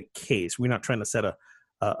specific case. We're not trying to set a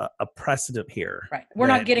precedent here. Right. We're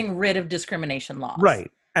not getting rid of discrimination laws.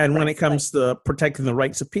 Right. And when it comes to protecting the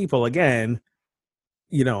rights of people, again,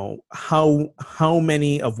 how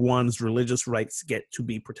many of one's religious rights get to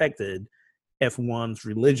be protected if one's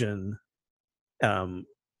religion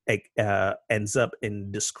ends up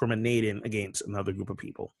in discriminating against another group of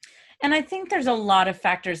people? And I think there's a lot of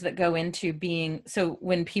factors that go into being, so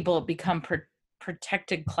when people become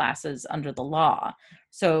protected classes under the law,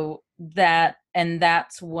 so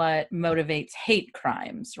that's what motivates hate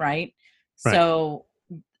crimes, right? So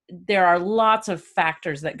there are lots of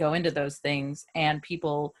factors that go into those things, and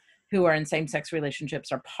people who are in same-sex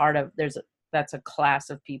relationships are part of, that's a class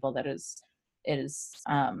of people that is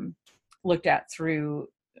looked at through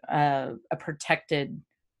a protected,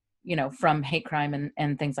 from hate crime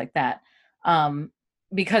and things like that.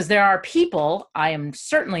 Because there are people, I am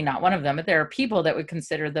certainly not one of them, but there are people that would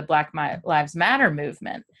consider the Black Lives Matter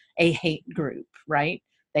movement a hate group, right?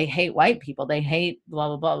 They hate white people. They hate blah,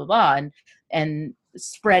 blah, blah, blah, blah. And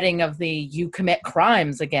spreading of the, you commit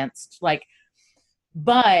crimes against, like,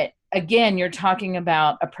 but again, you're talking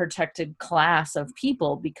about a protected class of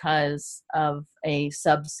people because of a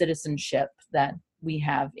sub-citizenship that we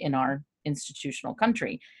have in our institutional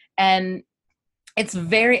country. And it's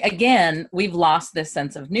again, we've lost this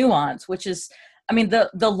sense of nuance, which is, I mean, the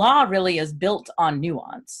law really is built on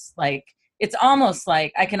nuance. Like, it's almost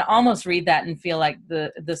like I can almost read that and feel like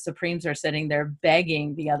the Supremes are sitting there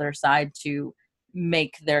begging the other side to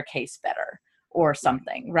make their case better or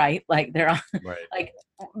something, right? Like they're Right.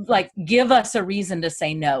 like give us a reason to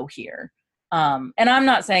say no here. And I'm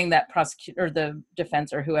not saying that prosecutor or the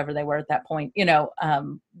defense or whoever they were at that point,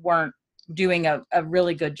 weren't doing a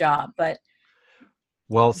really good job, but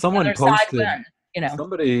Well, the someone other side posted, won,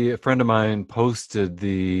 somebody, a friend of mine posted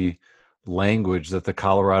the language that the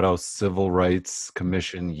Colorado Civil Rights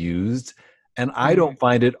Commission used, and I don't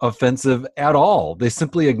find it offensive at all. They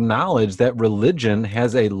simply acknowledge that religion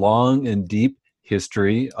has a long and deep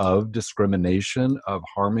history of discrimination, of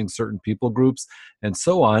harming certain people groups, and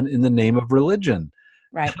so on in the name of religion.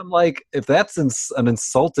 Right. I'm like, if that's an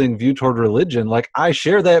insulting view toward religion, like I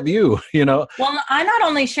share that view, Well, I not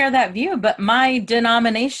only share that view, but my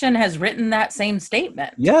denomination has written that same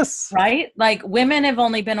statement. Yes. Right? Like women have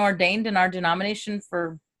only been ordained in our denomination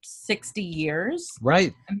for 60 years.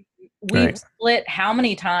 Right. We've split how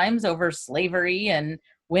many times over slavery and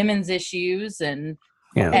women's issues and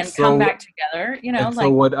come back together, So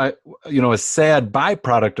what a sad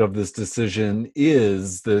byproduct of this decision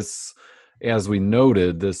is this, as we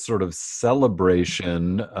noted, this sort of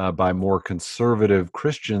celebration by more conservative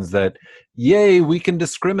Christians that, yay, we can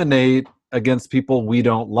discriminate against people we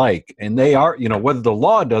don't like. And they are, whether the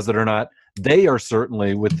law does it or not, they are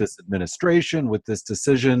certainly, with this administration, with this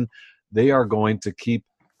decision, they are going to keep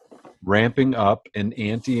ramping up and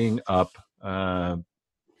anteing up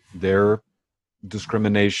their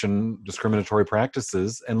discriminatory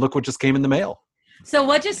practices. And look what just came in the mail. So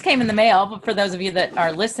what just came in the mail, for those of you that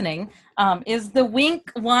are listening, is the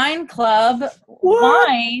Wink Wine Club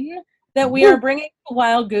wine that we are bringing to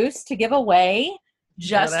Wild Goose to give away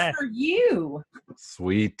just for you.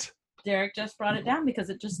 Sweet. Derek just brought it down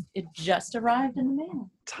because it just arrived in the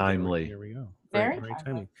mail. Timely. Here we go. Very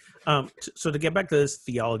timely. So to get back to this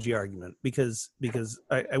theology argument, because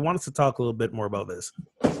I wanted to talk a little bit more about this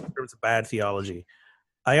in terms of bad theology.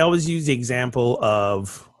 I always use the example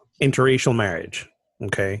of interracial marriage.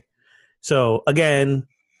 Okay. So again,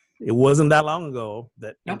 it wasn't that long ago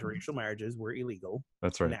that interracial marriages were illegal.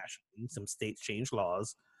 That's right. Nationally, some states changed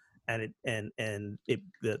laws, and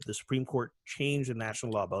the Supreme Court changed the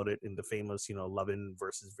national law about it in the famous, Lovin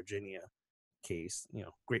versus Virginia case.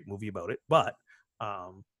 Great movie about it. But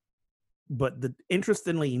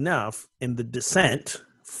interestingly enough, in the dissent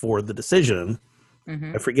for the decision,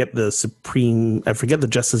 I forget the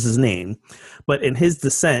justice's name, but in his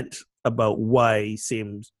dissent about why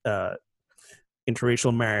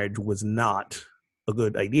interracial marriage was not a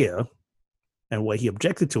good idea and why he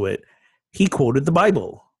objected to it, he quoted the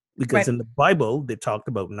Bible. Because in the Bible, they talked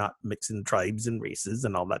about not mixing tribes and races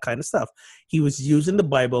and all that kind of stuff. He was using the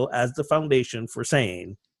Bible as the foundation for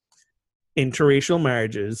saying interracial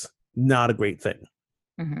marriages, not a great thing.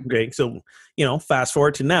 Okay, so, fast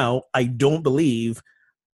forward to now, I don't believe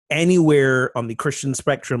anywhere on the Christian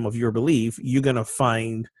spectrum of your belief, you're going to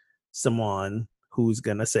find someone who's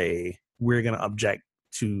going to say, we're going to object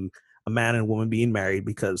to a man and woman being married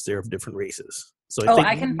because they're of different races. So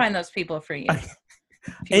I can find those people for you.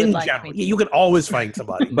 In general, you can always find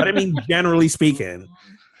somebody, but I mean, generally speaking,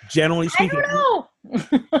 I don't know.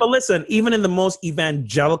 But listen, even in the most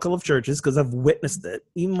evangelical of churches, because I've witnessed it,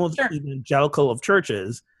 even most evangelical of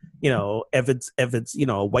churches, if it's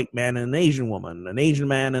a white man and an Asian woman, an Asian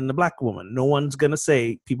man and a black woman,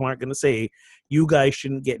 people aren't gonna say you guys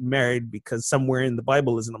shouldn't get married because somewhere in the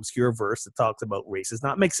Bible is an obscure verse that talks about races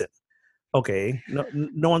not mixing. Okay,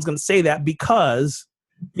 no one's gonna say that because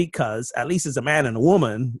at least as a man and a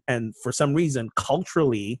woman, and for some reason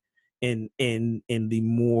culturally in the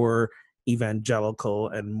more evangelical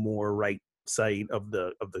and more right side of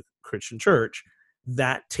the Christian church,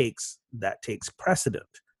 that takes precedent.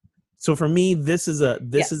 So for me, this is a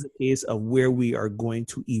case of where we are going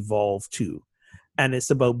to evolve to, and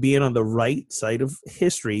it's about being on the right side of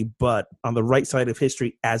history, but on the right side of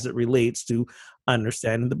history as it relates to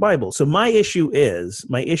understanding the Bible. So my issue is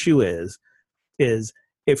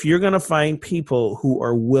if you're going to find people who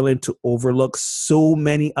are willing to overlook so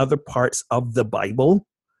many other parts of the Bible,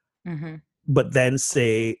 but then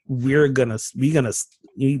say we're gonna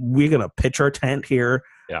pitch our tent here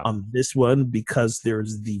on this one because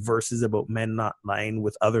there's the verses about men not lying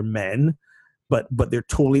with other men, but they're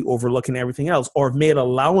totally overlooking everything else, or have made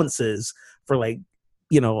allowances for the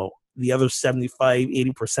other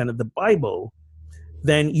 75-80% of the Bible,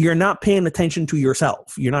 then you're not paying attention to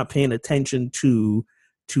yourself. You're not paying attention to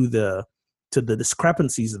the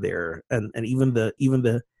discrepancies there and even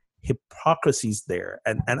the hypocrisies there.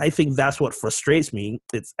 And I think that's what frustrates me.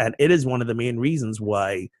 It is one of the main reasons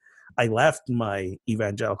why I left my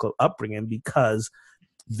evangelical upbringing because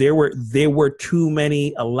there were too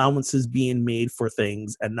many allowances being made for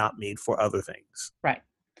things and not made for other things. Right.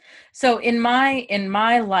 So in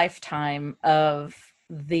my lifetime of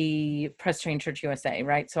the Presbyterian Church USA,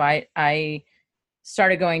 right? So I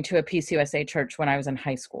started going to a PCUSA church when I was in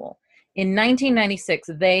high school. In 1996,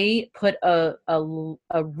 they put a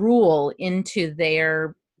rule into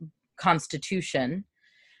their constitution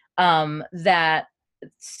that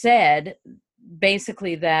said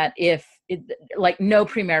basically that like no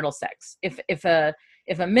premarital sex. If a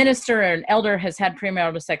minister or an elder has had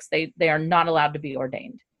premarital sex, they are not allowed to be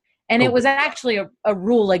ordained. And it was actually a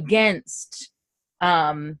rule against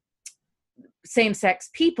same-sex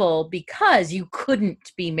people because you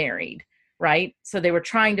couldn't be married, right? So they were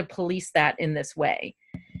trying to police that in this way.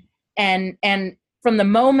 And from the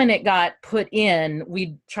moment it got put in,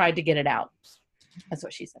 we tried to get it out. That's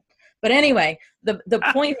what she said. But anyway, the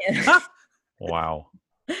point is wow.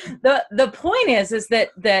 The point is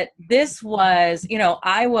that this was,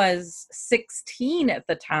 I was 16 at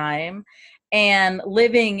the time and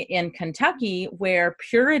living in Kentucky where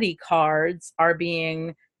purity cards are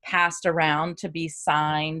being passed around to be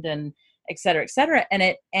signed and et cetera, et cetera. And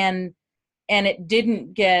it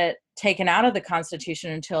didn't get taken out of the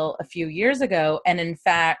Constitution until a few years ago. And in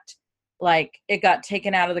fact, like it got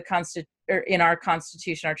taken out of the in our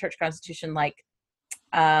Constitution, our church Constitution, like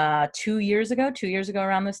 2 years ago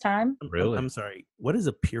around this time. Really? I'm sorry. What is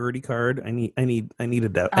a purity card? I need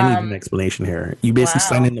an explanation here. You basically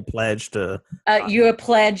sign in the pledge to. You a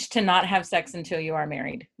pledge to not have sex until you are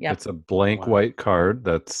married. Yep. It's a blank white card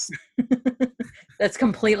that's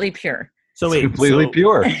completely pure. Completely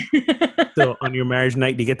pure. So on your marriage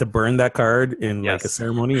night, do you get to burn that card in like a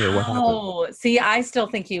ceremony, or what happens? Oh, see, I still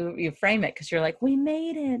think you frame it because you're like, we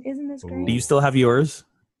made it. Isn't this great? Do you still have yours?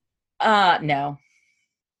 No,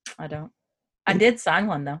 I don't. I did sign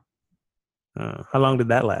one though. How long did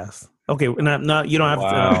that last? Okay, no, you don't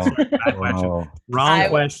have to. Wow. Wrong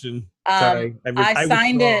question. Sorry, I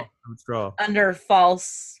signed it under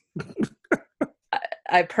false.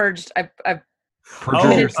 I purged. I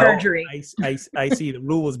committed perjury. I see. The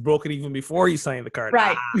rule was broken even before you signed the card.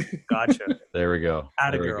 Right. Gotcha. There we go.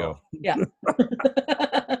 Atta girl. Yeah.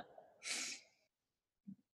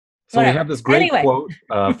 So we have this great quote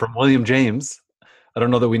from William James. I don't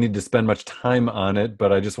know that we need to spend much time on it,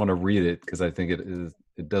 but I just want to read it because I think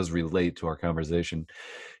it does relate to our conversation.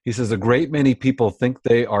 He says, "A great many people think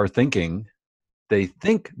they are thinking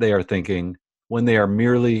when they are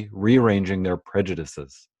merely rearranging their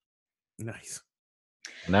prejudices." Nice.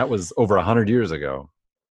 And that was over 100 years ago.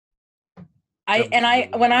 When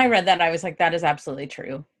I read that, I was like, that is absolutely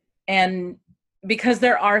true. And because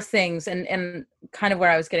there are things and kind of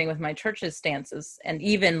where I was getting with my church's stances, and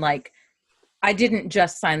even like, I didn't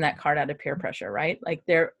just sign that card out of peer pressure, right? Like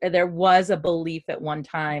there was a belief at one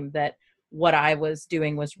time that what I was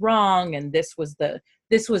doing was wrong. And this was the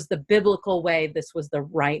biblical way. This was the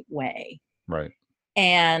right way. Right.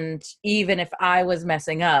 And even if I was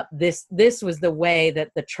messing up, this was the way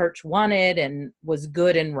that the church wanted and was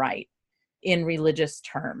good and right in religious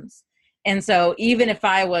terms. And so even if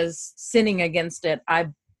I was sinning against it, I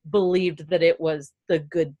believed that it was the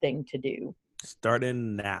good thing to do.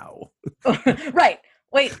 Starting now. Right.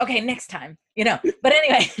 Wait, okay, next time, But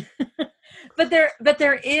anyway, but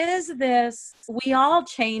there is this, we all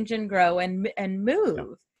change and grow and move. Yeah.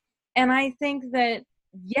 And I think that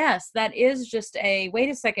yes, that is just wait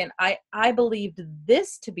a second, I believed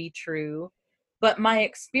this to be true, but my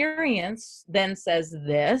experience then says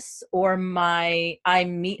this, or right?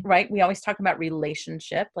 We always talk about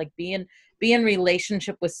relationship, like be in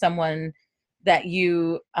relationship with someone that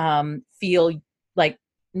you feel like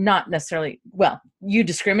not necessarily, you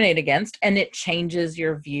discriminate against, and it changes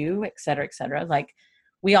your view, et cetera, et cetera. Like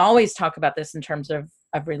we always talk about this in terms of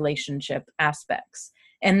relationship aspects.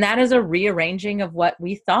 And that is a rearranging of what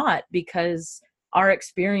we thought, because our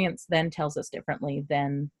experience then tells us differently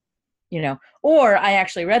than, or I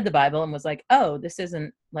actually read the Bible and was like, oh, this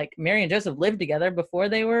isn't like Mary and Joseph lived together before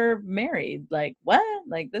they were married. Like what?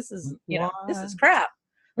 Like this is, this is crap.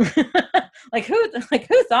 like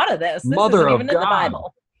who thought of this? This Mother isn't of even God. in the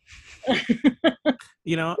Bible.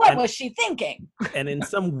 What was she thinking? And in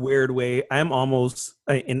some weird way, I'm almost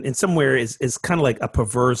in somewhere is kind of like a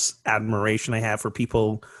perverse admiration I have for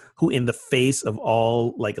people who, in the face of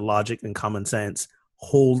all like logic and common sense,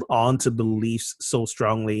 hold on to beliefs so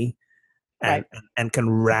strongly and can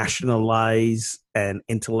rationalize and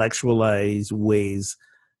intellectualize ways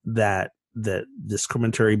that the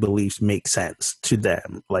discriminatory beliefs make sense to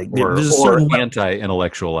them. Like or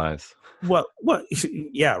anti-intellectualize. Well,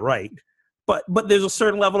 yeah, right. but there's a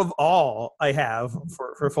certain level of awe I have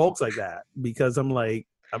for folks like that, because I'm like,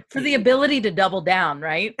 for the ability to double down,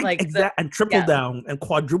 right? Like and triple down and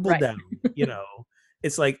quadruple down.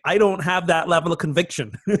 It's like I don't have that level of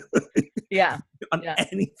conviction. On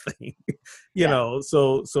anything.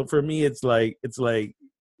 So for me, it's like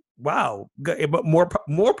wow, but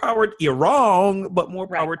more power. You're wrong, but more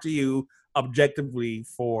power to you objectively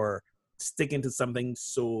for sticking to something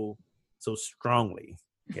so strongly.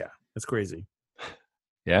 Yeah, it's crazy.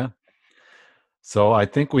 Yeah. So I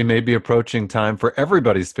think we may be approaching time for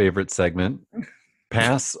everybody's favorite segment,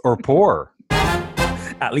 pass or pour.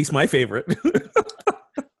 At least my favorite.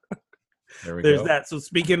 There's that. So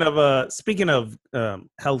speaking of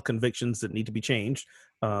held convictions that need to be changed,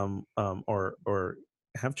 or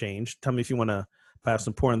have changed. Tell me if you want to pass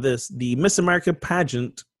and pour on this. The Miss America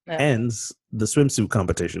pageant ends the swimsuit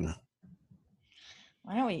competition.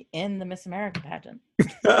 Why don't we end the Miss America pageant?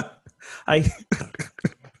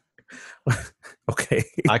 Okay.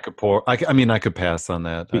 I could pour. I could pass on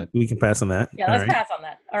that. We can pass on that. Yeah, let's pass on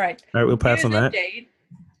that. All right. All right, we'll pass on that.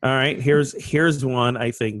 All right. Here's one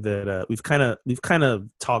I think that we've kind of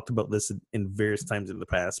talked about this in various times in the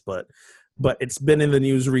past, but it's been in the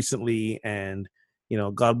news recently, and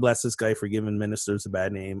God bless this guy for giving ministers a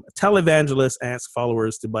bad name. A televangelist asked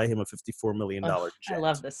followers to buy him a $54 million jet. I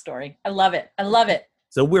love this story. I love it.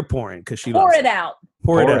 So we're pouring because she pour loves it out.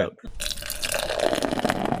 Pour it out.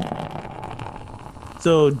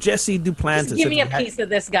 So Jesse Duplantis. Just give me a piece of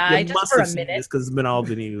this guy, just for a minute, because it's been all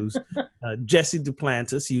the news. Jesse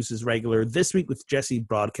Duplantis uses regular This Week with Jesse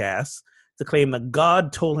broadcasts to claim that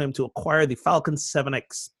God told him to acquire the Falcon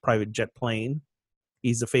 7X private jet plane.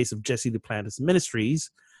 He's the face of Jesse Duplantis Ministries.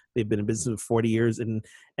 They've been in business for 40 years, and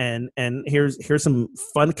here's some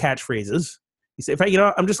fun catchphrases. He said,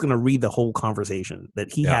 I'm just going to read the whole conversation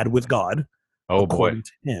that he had with God. Oh according boy!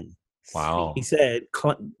 To him. Wow. He said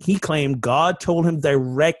he claimed God told him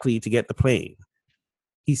directly to get the plane.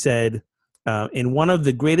 He said, in one of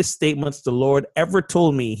the greatest statements the Lord ever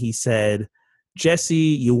told me, he said, Jesse,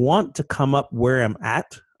 you want to come up where I'm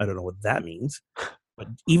at? I don't know what that means. But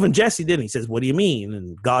even Jesse didn't. He says, what do you mean?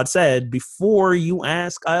 And God said, before you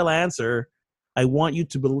ask, I'll answer. I want you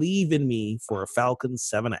to believe in me for a Falcon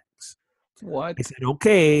 7X. What? He said,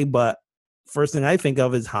 okay, but first thing I think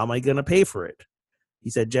of is how am I going to pay for it? He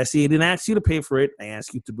said, Jesse, I didn't ask you to pay for it. I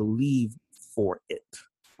asked you to believe for it.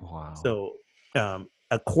 Wow. So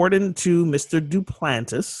according to Mr.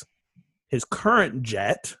 Duplantis, his current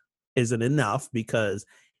jet isn't enough because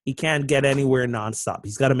he can't get anywhere nonstop.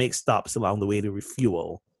 He's got to make stops along the way to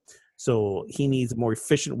refuel. So he needs a more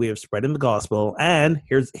efficient way of spreading the gospel. And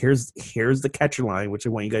here's the catcher line, which I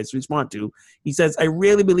want you guys to respond to. He says, I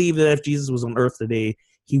really believe that if Jesus was on earth today,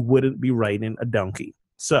 he wouldn't be riding a donkey.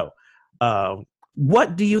 So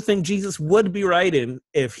what do you think Jesus would be riding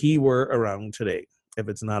if he were around today, if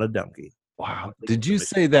it's not a donkey? Wow. Did you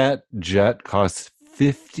say that jet costs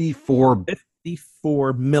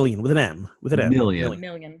 $54 million with an M? With an M.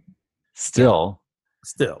 Million. Still.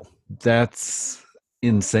 That's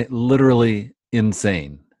insane. Literally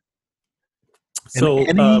insane. So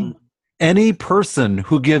any person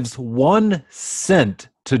who gives 1 cent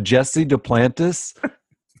to Jesse Duplantis,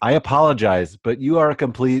 I apologize, but you are a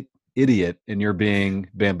complete idiot and you're being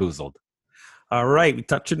bamboozled. All right, we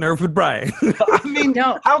touch a nerve with Brian. I mean,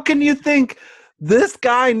 how can you think this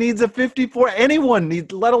guy needs a 54? Anyone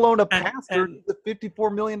needs, let alone a pastor, needs a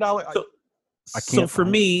 $54 million. So for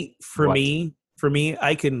me,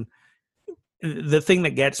 I can. The thing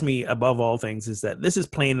that gets me above all things is that this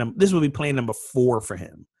will be plane number 4 for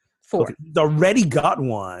him. 4. Okay, he's already got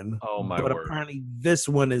one. Oh my but word! Apparently, this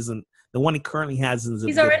one isn't. The one he currently has isn't.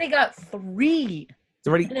 He's already got 3.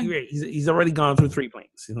 He's already gone through 3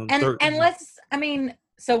 planes. And let's,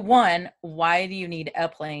 so one, why do you need a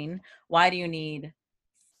plane? Why do you need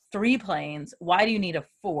 3 planes? Why do you need a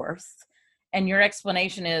 4th? And your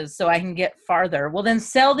explanation is so I can get farther. Well, then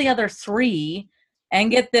sell the other 3 and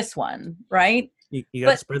get this one, right? You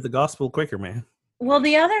got to spread the gospel quicker, man. Well,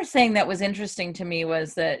 the other thing that was interesting to me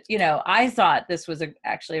was that, I thought this was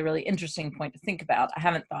actually a really interesting point to think about. I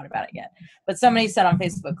haven't thought about it yet. But somebody said on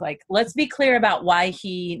Facebook, let's be clear about why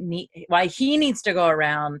he needs to go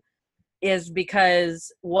around is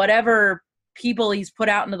because whatever people he's put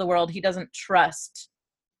out into the world, he doesn't trust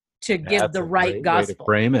to give the right gospel. Way to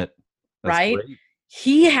frame it. That's right? Great.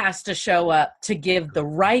 He has to show up to give the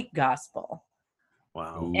right gospel.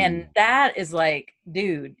 Wow. And that is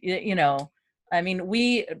dude,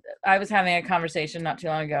 I was having a conversation not too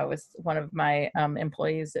long ago with one of my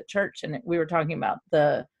employees at church, and we were talking about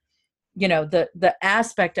the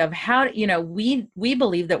aspect of how, we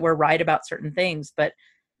believe that we're right about certain things, but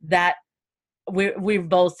that we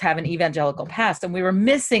both have an evangelical past, and we were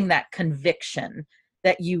missing that conviction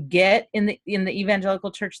that you get in the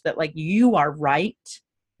evangelical church, that like you are right.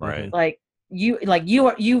 Right. Like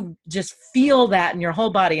you just feel that in your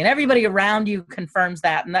whole body, and everybody around you confirms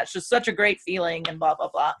that, and that's just such a great feeling, and blah blah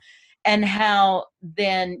blah. And how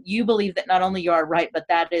then you believe that not only you are right, but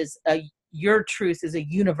that is your truth is a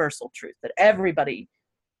universal truth, that everybody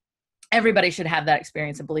should have that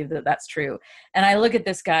experience and believe that that's true. And I look at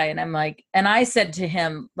this guy and I'm like, and I said to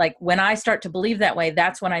him, like, when I start to believe that way,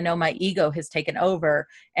 that's when I know my ego has taken over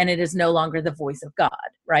and it is no longer the voice of God,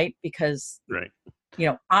 right? Because,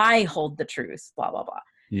 I hold the truth, blah, blah, blah.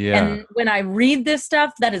 Yeah. And when I read this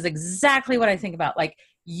stuff, that is exactly what I think about. Like,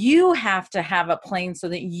 you have to have a plane so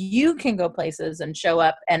that you can go places and show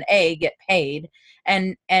up and A, get paid,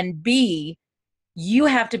 and B, you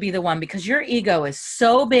have to be the one, because your ego is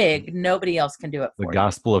so big, nobody else can do it for The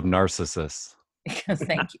Gospel of Narcissus. you.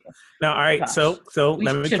 Thank you. Now, all right. Gosh. So We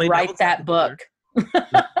let me should play write devil's that advocate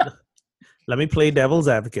book. Let me play devil's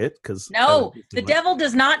advocate, because No, the devil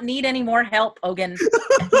does not need any more help, Ogun.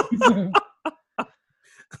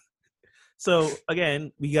 So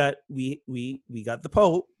again, we got the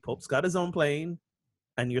Pope. Pope's got his own plane,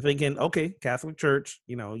 and you're thinking, okay, Catholic Church,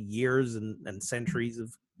 years and centuries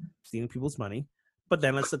of stealing people's money. But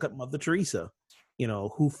then let's look at Mother Teresa,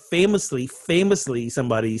 who famously,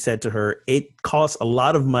 somebody said to her, it costs a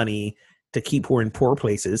lot of money to keep her in poor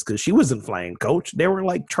places, because she wasn't flying coach. They were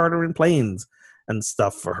like chartering planes and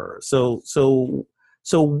stuff for her. So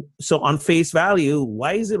on face value,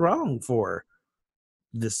 why is it wrong for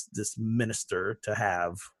this minister to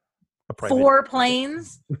have a private 4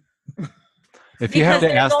 planes? If you have to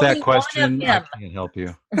Because ask there's that only one of question, I him. can't help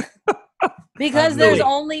you. Because Really? there's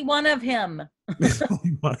only one of him.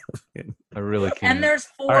 I really can't. And there's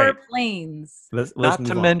 4 right. planes. Let's Not move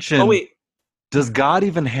to on. mention, Oh wait, does God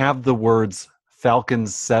even have the words Falcon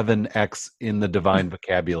 7X in the divine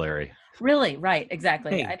vocabulary? Really? Right.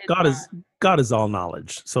 Exactly. hey, I did God is all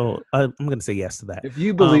knowledge. So I'm going to say yes to that. If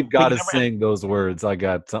you believe but God you is never- saying those words, I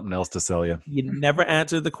got something else to sell you. You never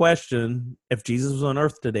answered the question. If Jesus was on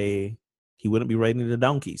Earth today, he wouldn't be riding a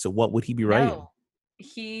donkey. So what would he be riding? No,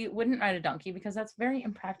 he wouldn't ride a donkey because that's very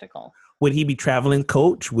impractical. Would he be traveling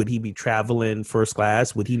coach? Would he be traveling first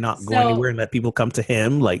class? Would he not go So- anywhere and let people come to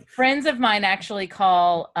him? Like, Friends of mine actually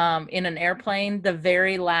call in an airplane the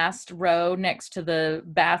very last row next to the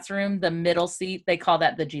bathroom, the middle seat, they call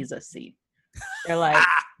that the Jesus seat. They're like,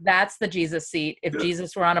 that's the Jesus seat. If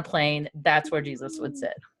Jesus were on a plane, that's where Jesus would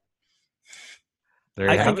sit. There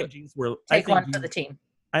you I have think it. if Jesus were, Take one for the team.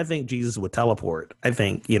 I think Jesus would teleport. I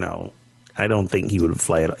think, I don't think he would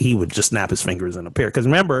fly it. He would just snap his fingers and appear. Because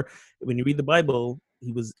remember, when you read the Bible,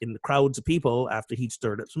 he was in the crowds of people after he'd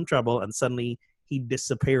stirred up some trouble, and suddenly he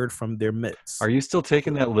disappeared from their midst. Are you still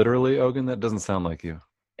taking that literally, Ogun? That doesn't sound like you.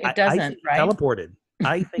 It I doesn't, think he right? teleported.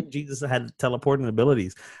 I think Jesus had teleporting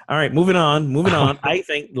abilities. All right, moving on. I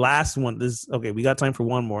think last one. We got time for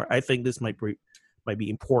one more. I think this might be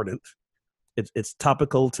important. It's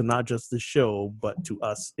topical to not just the show, but to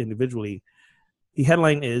us individually. The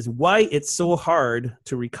headline is why it's so hard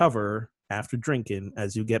to recover after drinking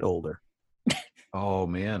as you get older. Oh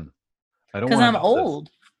man, I don't. Because wanna I'm know this. old.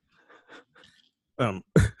 Um,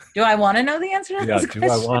 Do I want to know the answer to Yeah, this do I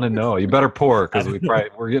question? want to know? You better pour because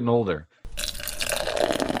we're getting older.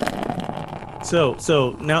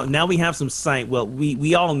 so now we have some science. Well,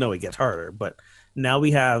 we all know it gets harder, but now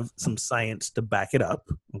we have some science to back it up.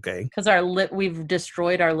 Okay. Because we've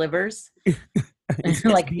destroyed our livers. It's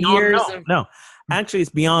Like beyond- years no, of- no, actually it's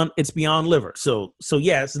beyond liver. So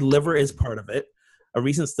yes, liver is part of it. A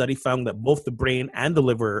recent study found that both the brain and the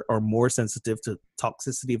liver are more sensitive to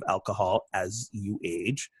toxicity of alcohol as you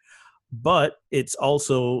age. But it's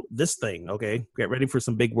also this thing, okay? Get ready for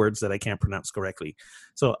some big words that I can't pronounce correctly.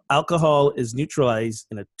 So alcohol is neutralized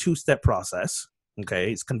in a 2-step process,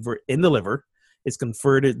 okay? It's in the liver. It's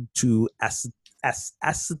converted to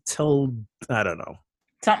acetyl, I don't know,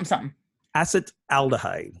 Something.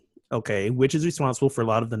 acetaldehyde, okay, which is responsible for a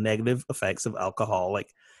lot of the negative effects of alcohol, like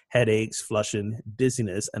headaches, flushing,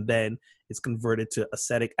 dizziness, and then it's converted to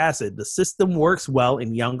acetic acid. The system works well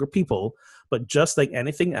in younger people, but just like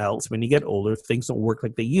anything else, when you get older, things don't work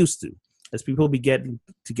like they used to. As people begin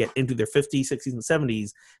to get into their 50s, 60s, and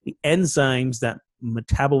 70s, the enzymes that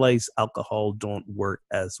metabolize alcohol don't work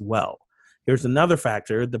as well. Here's another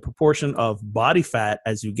factor. The proportion of body fat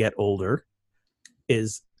as you get older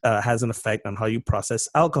has an effect on how you process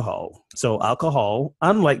alcohol. So alcohol,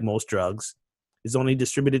 unlike most drugs, is only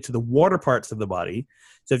distributed to the water parts of the body.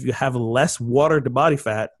 So if you have less water to body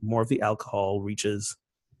fat, more of the alcohol reaches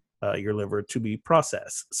your liver to be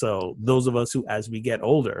processed. So those of us who, as we get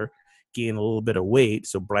older, gain a little bit of weight.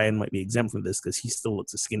 So Brian might be exempt from this because he still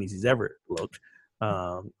looks as skinny as he's ever looked.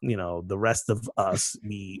 The rest of us,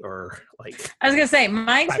 we are like. I was gonna say,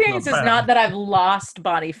 my experience is not that I've lost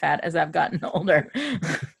body fat as I've gotten older.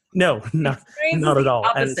 No, not at all.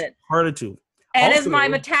 And it's harder to. And also, as my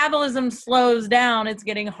metabolism slows down, it's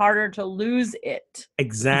getting harder to lose it.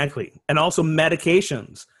 Exactly. And also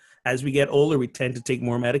medications. As we get older, we tend to take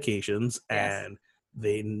more medications, and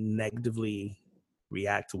they negatively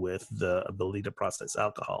react with the ability to process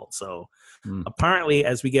alcohol. So apparently,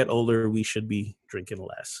 as we get older, we should be drinking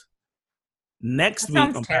less. Next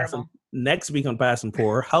week on Pass and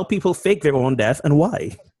Pour, how people fake their own death and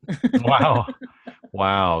why.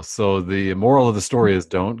 Wow. So the moral of the story is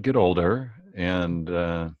don't get older. And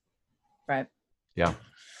right. Yeah.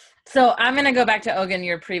 So I'm going to go back to Ogun,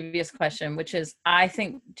 your previous question, which is, I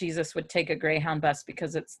think Jesus would take a Greyhound bus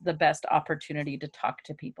because it's the best opportunity to talk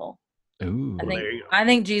to people. Ooh, I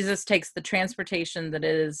think Jesus takes the transportation that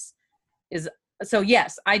is. So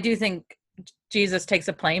yes, I do think Jesus takes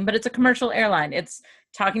a plane, but it's a commercial airline. It's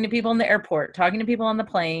talking to people in the airport, talking to people on the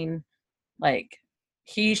plane. Like,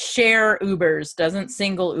 he share Ubers, doesn't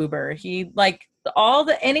single Uber. He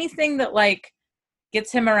anything that like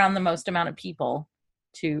gets him around the most amount of people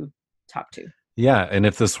to talk to. Yeah, and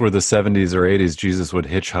if this were the 70s or 80s, Jesus would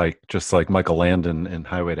hitchhike just like Michael Landon in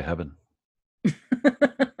Highway to Heaven.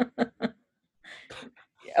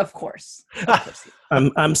 Of course.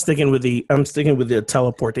 I'm sticking with the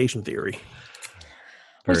teleportation theory,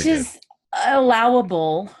 which is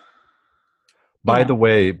allowable. By the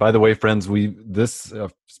way, friends, this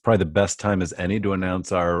is probably the best time as any to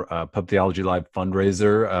announce our Pub Theology Live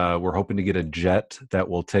fundraiser. We're hoping to get a jet that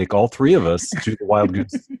will take all three of us to the Wild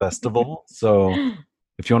Goose Festival. So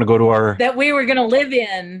if you want to go to our... That we were going to live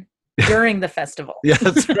in during the festival. Yeah,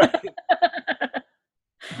 that's right.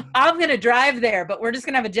 I'm going to drive there, but we're just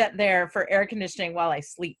going to have a jet there for air conditioning while I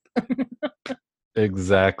sleep.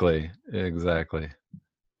 Exactly.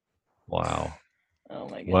 Wow. Oh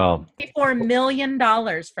my God. Well, $54 million,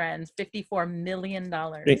 friends. $54 million.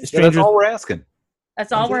 That's all we're asking.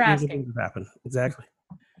 That's all we're asking. Happen. Exactly.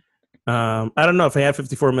 I don't know if I have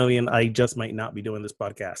 54 million. I just might not be doing this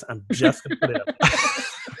podcast. I'm just gonna put it up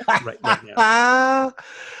right now.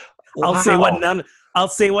 I'll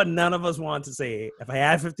say what none of us want to say. If I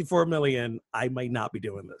had 54 million, I might not be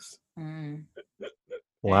doing this.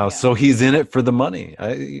 Wow. So he's in it for the money.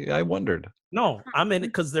 I wondered. No, I'm in it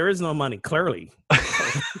because there is no money, clearly.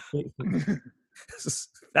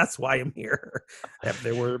 That's why I'm here. If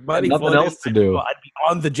there were money, nothing else to do, I'd be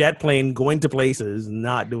on the jet plane going to places,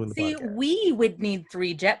 not doing the podcast. See, we would need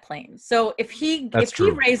 3 jet planes. So if he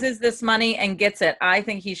raises this money and gets it, I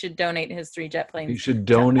think he should donate his 3 jet planes. He should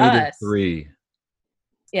donate 3.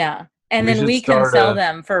 Yeah, and then we can sell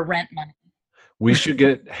them for rent money. We should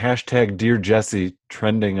get hashtag Dear Jesse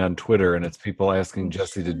trending on Twitter, and it's people asking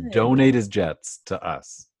Jesse to donate his jets to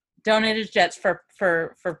us. Donate his jets for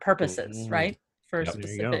purposes, right? For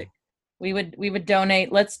specific. We would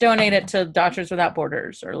donate. Let's donate it to Doctors Without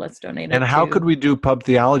Borders, or let's donate it. And how could we do Pub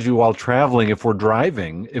Theology while traveling if we're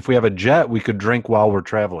driving? If we have a jet, we could drink while we're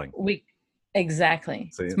traveling. Exactly.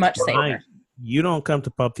 See, it's much safer. Right. You don't come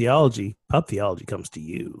to Pub Theology. Pub Theology comes to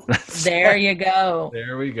you. There you go.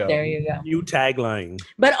 There we go. There you go. New tagline.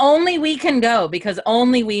 But only we can go because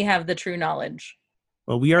only we have the true knowledge.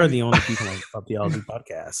 Well, we are the only people on the Pub Theology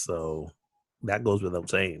podcast, so that goes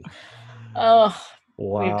without saying. Oh,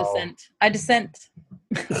 wow. We dissent. I dissent.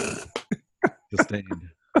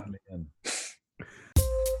 Sustained. Man.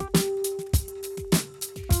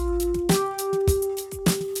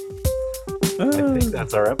 I think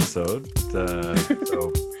that's our episode. So.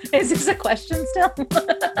 Is this a question still?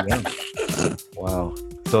 Yeah. Wow.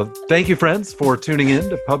 So thank you, friends, for tuning in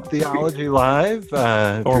to Pub Theology Live.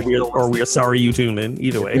 Or we're sorry you tuned in.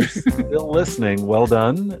 Either way. Still listening. Well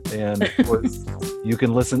done. And of course, you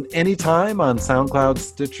can listen anytime on SoundCloud,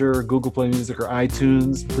 Stitcher, Google Play Music, or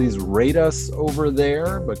iTunes. Please rate us over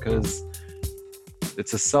there because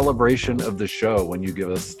it's a celebration of the show when you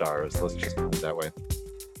give us stars. Let's just put it that way.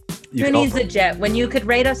 Who needs a jet when you could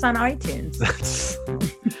rate us on iTunes?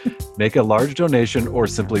 Make a large donation or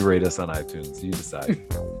simply rate us on iTunes. You decide.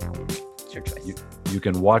 It's your choice. You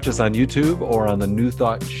can watch us on YouTube or on the New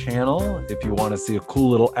Thought channel. If you want to see a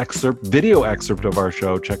cool little video excerpt of our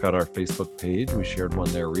show, check out our Facebook page. We shared one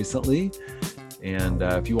there recently. And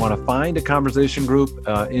if you want to find a conversation group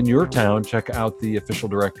in your town, check out the official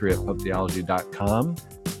directory at pubtheology.com.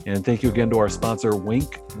 And thank you again to our sponsor,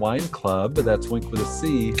 Wink Wine Club. That's Wink with a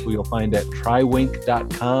C, who you'll find at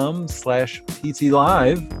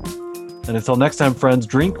trywink.com/PTLive. And until next time, friends,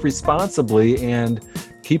 drink responsibly and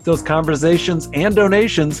keep those conversations and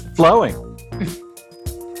donations flowing.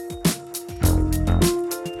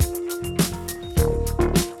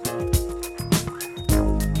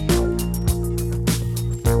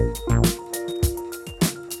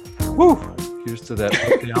 Woo! Here's to that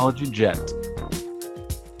theology jet.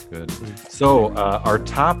 Good. So our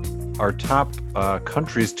top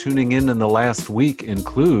countries tuning in the last week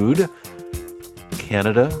include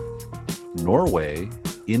Canada, Norway,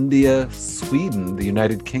 India, Sweden, the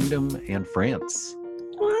United Kingdom, and France.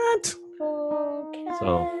 What?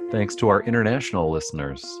 So thanks to our international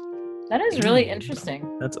listeners. That is really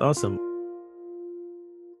interesting. That's awesome.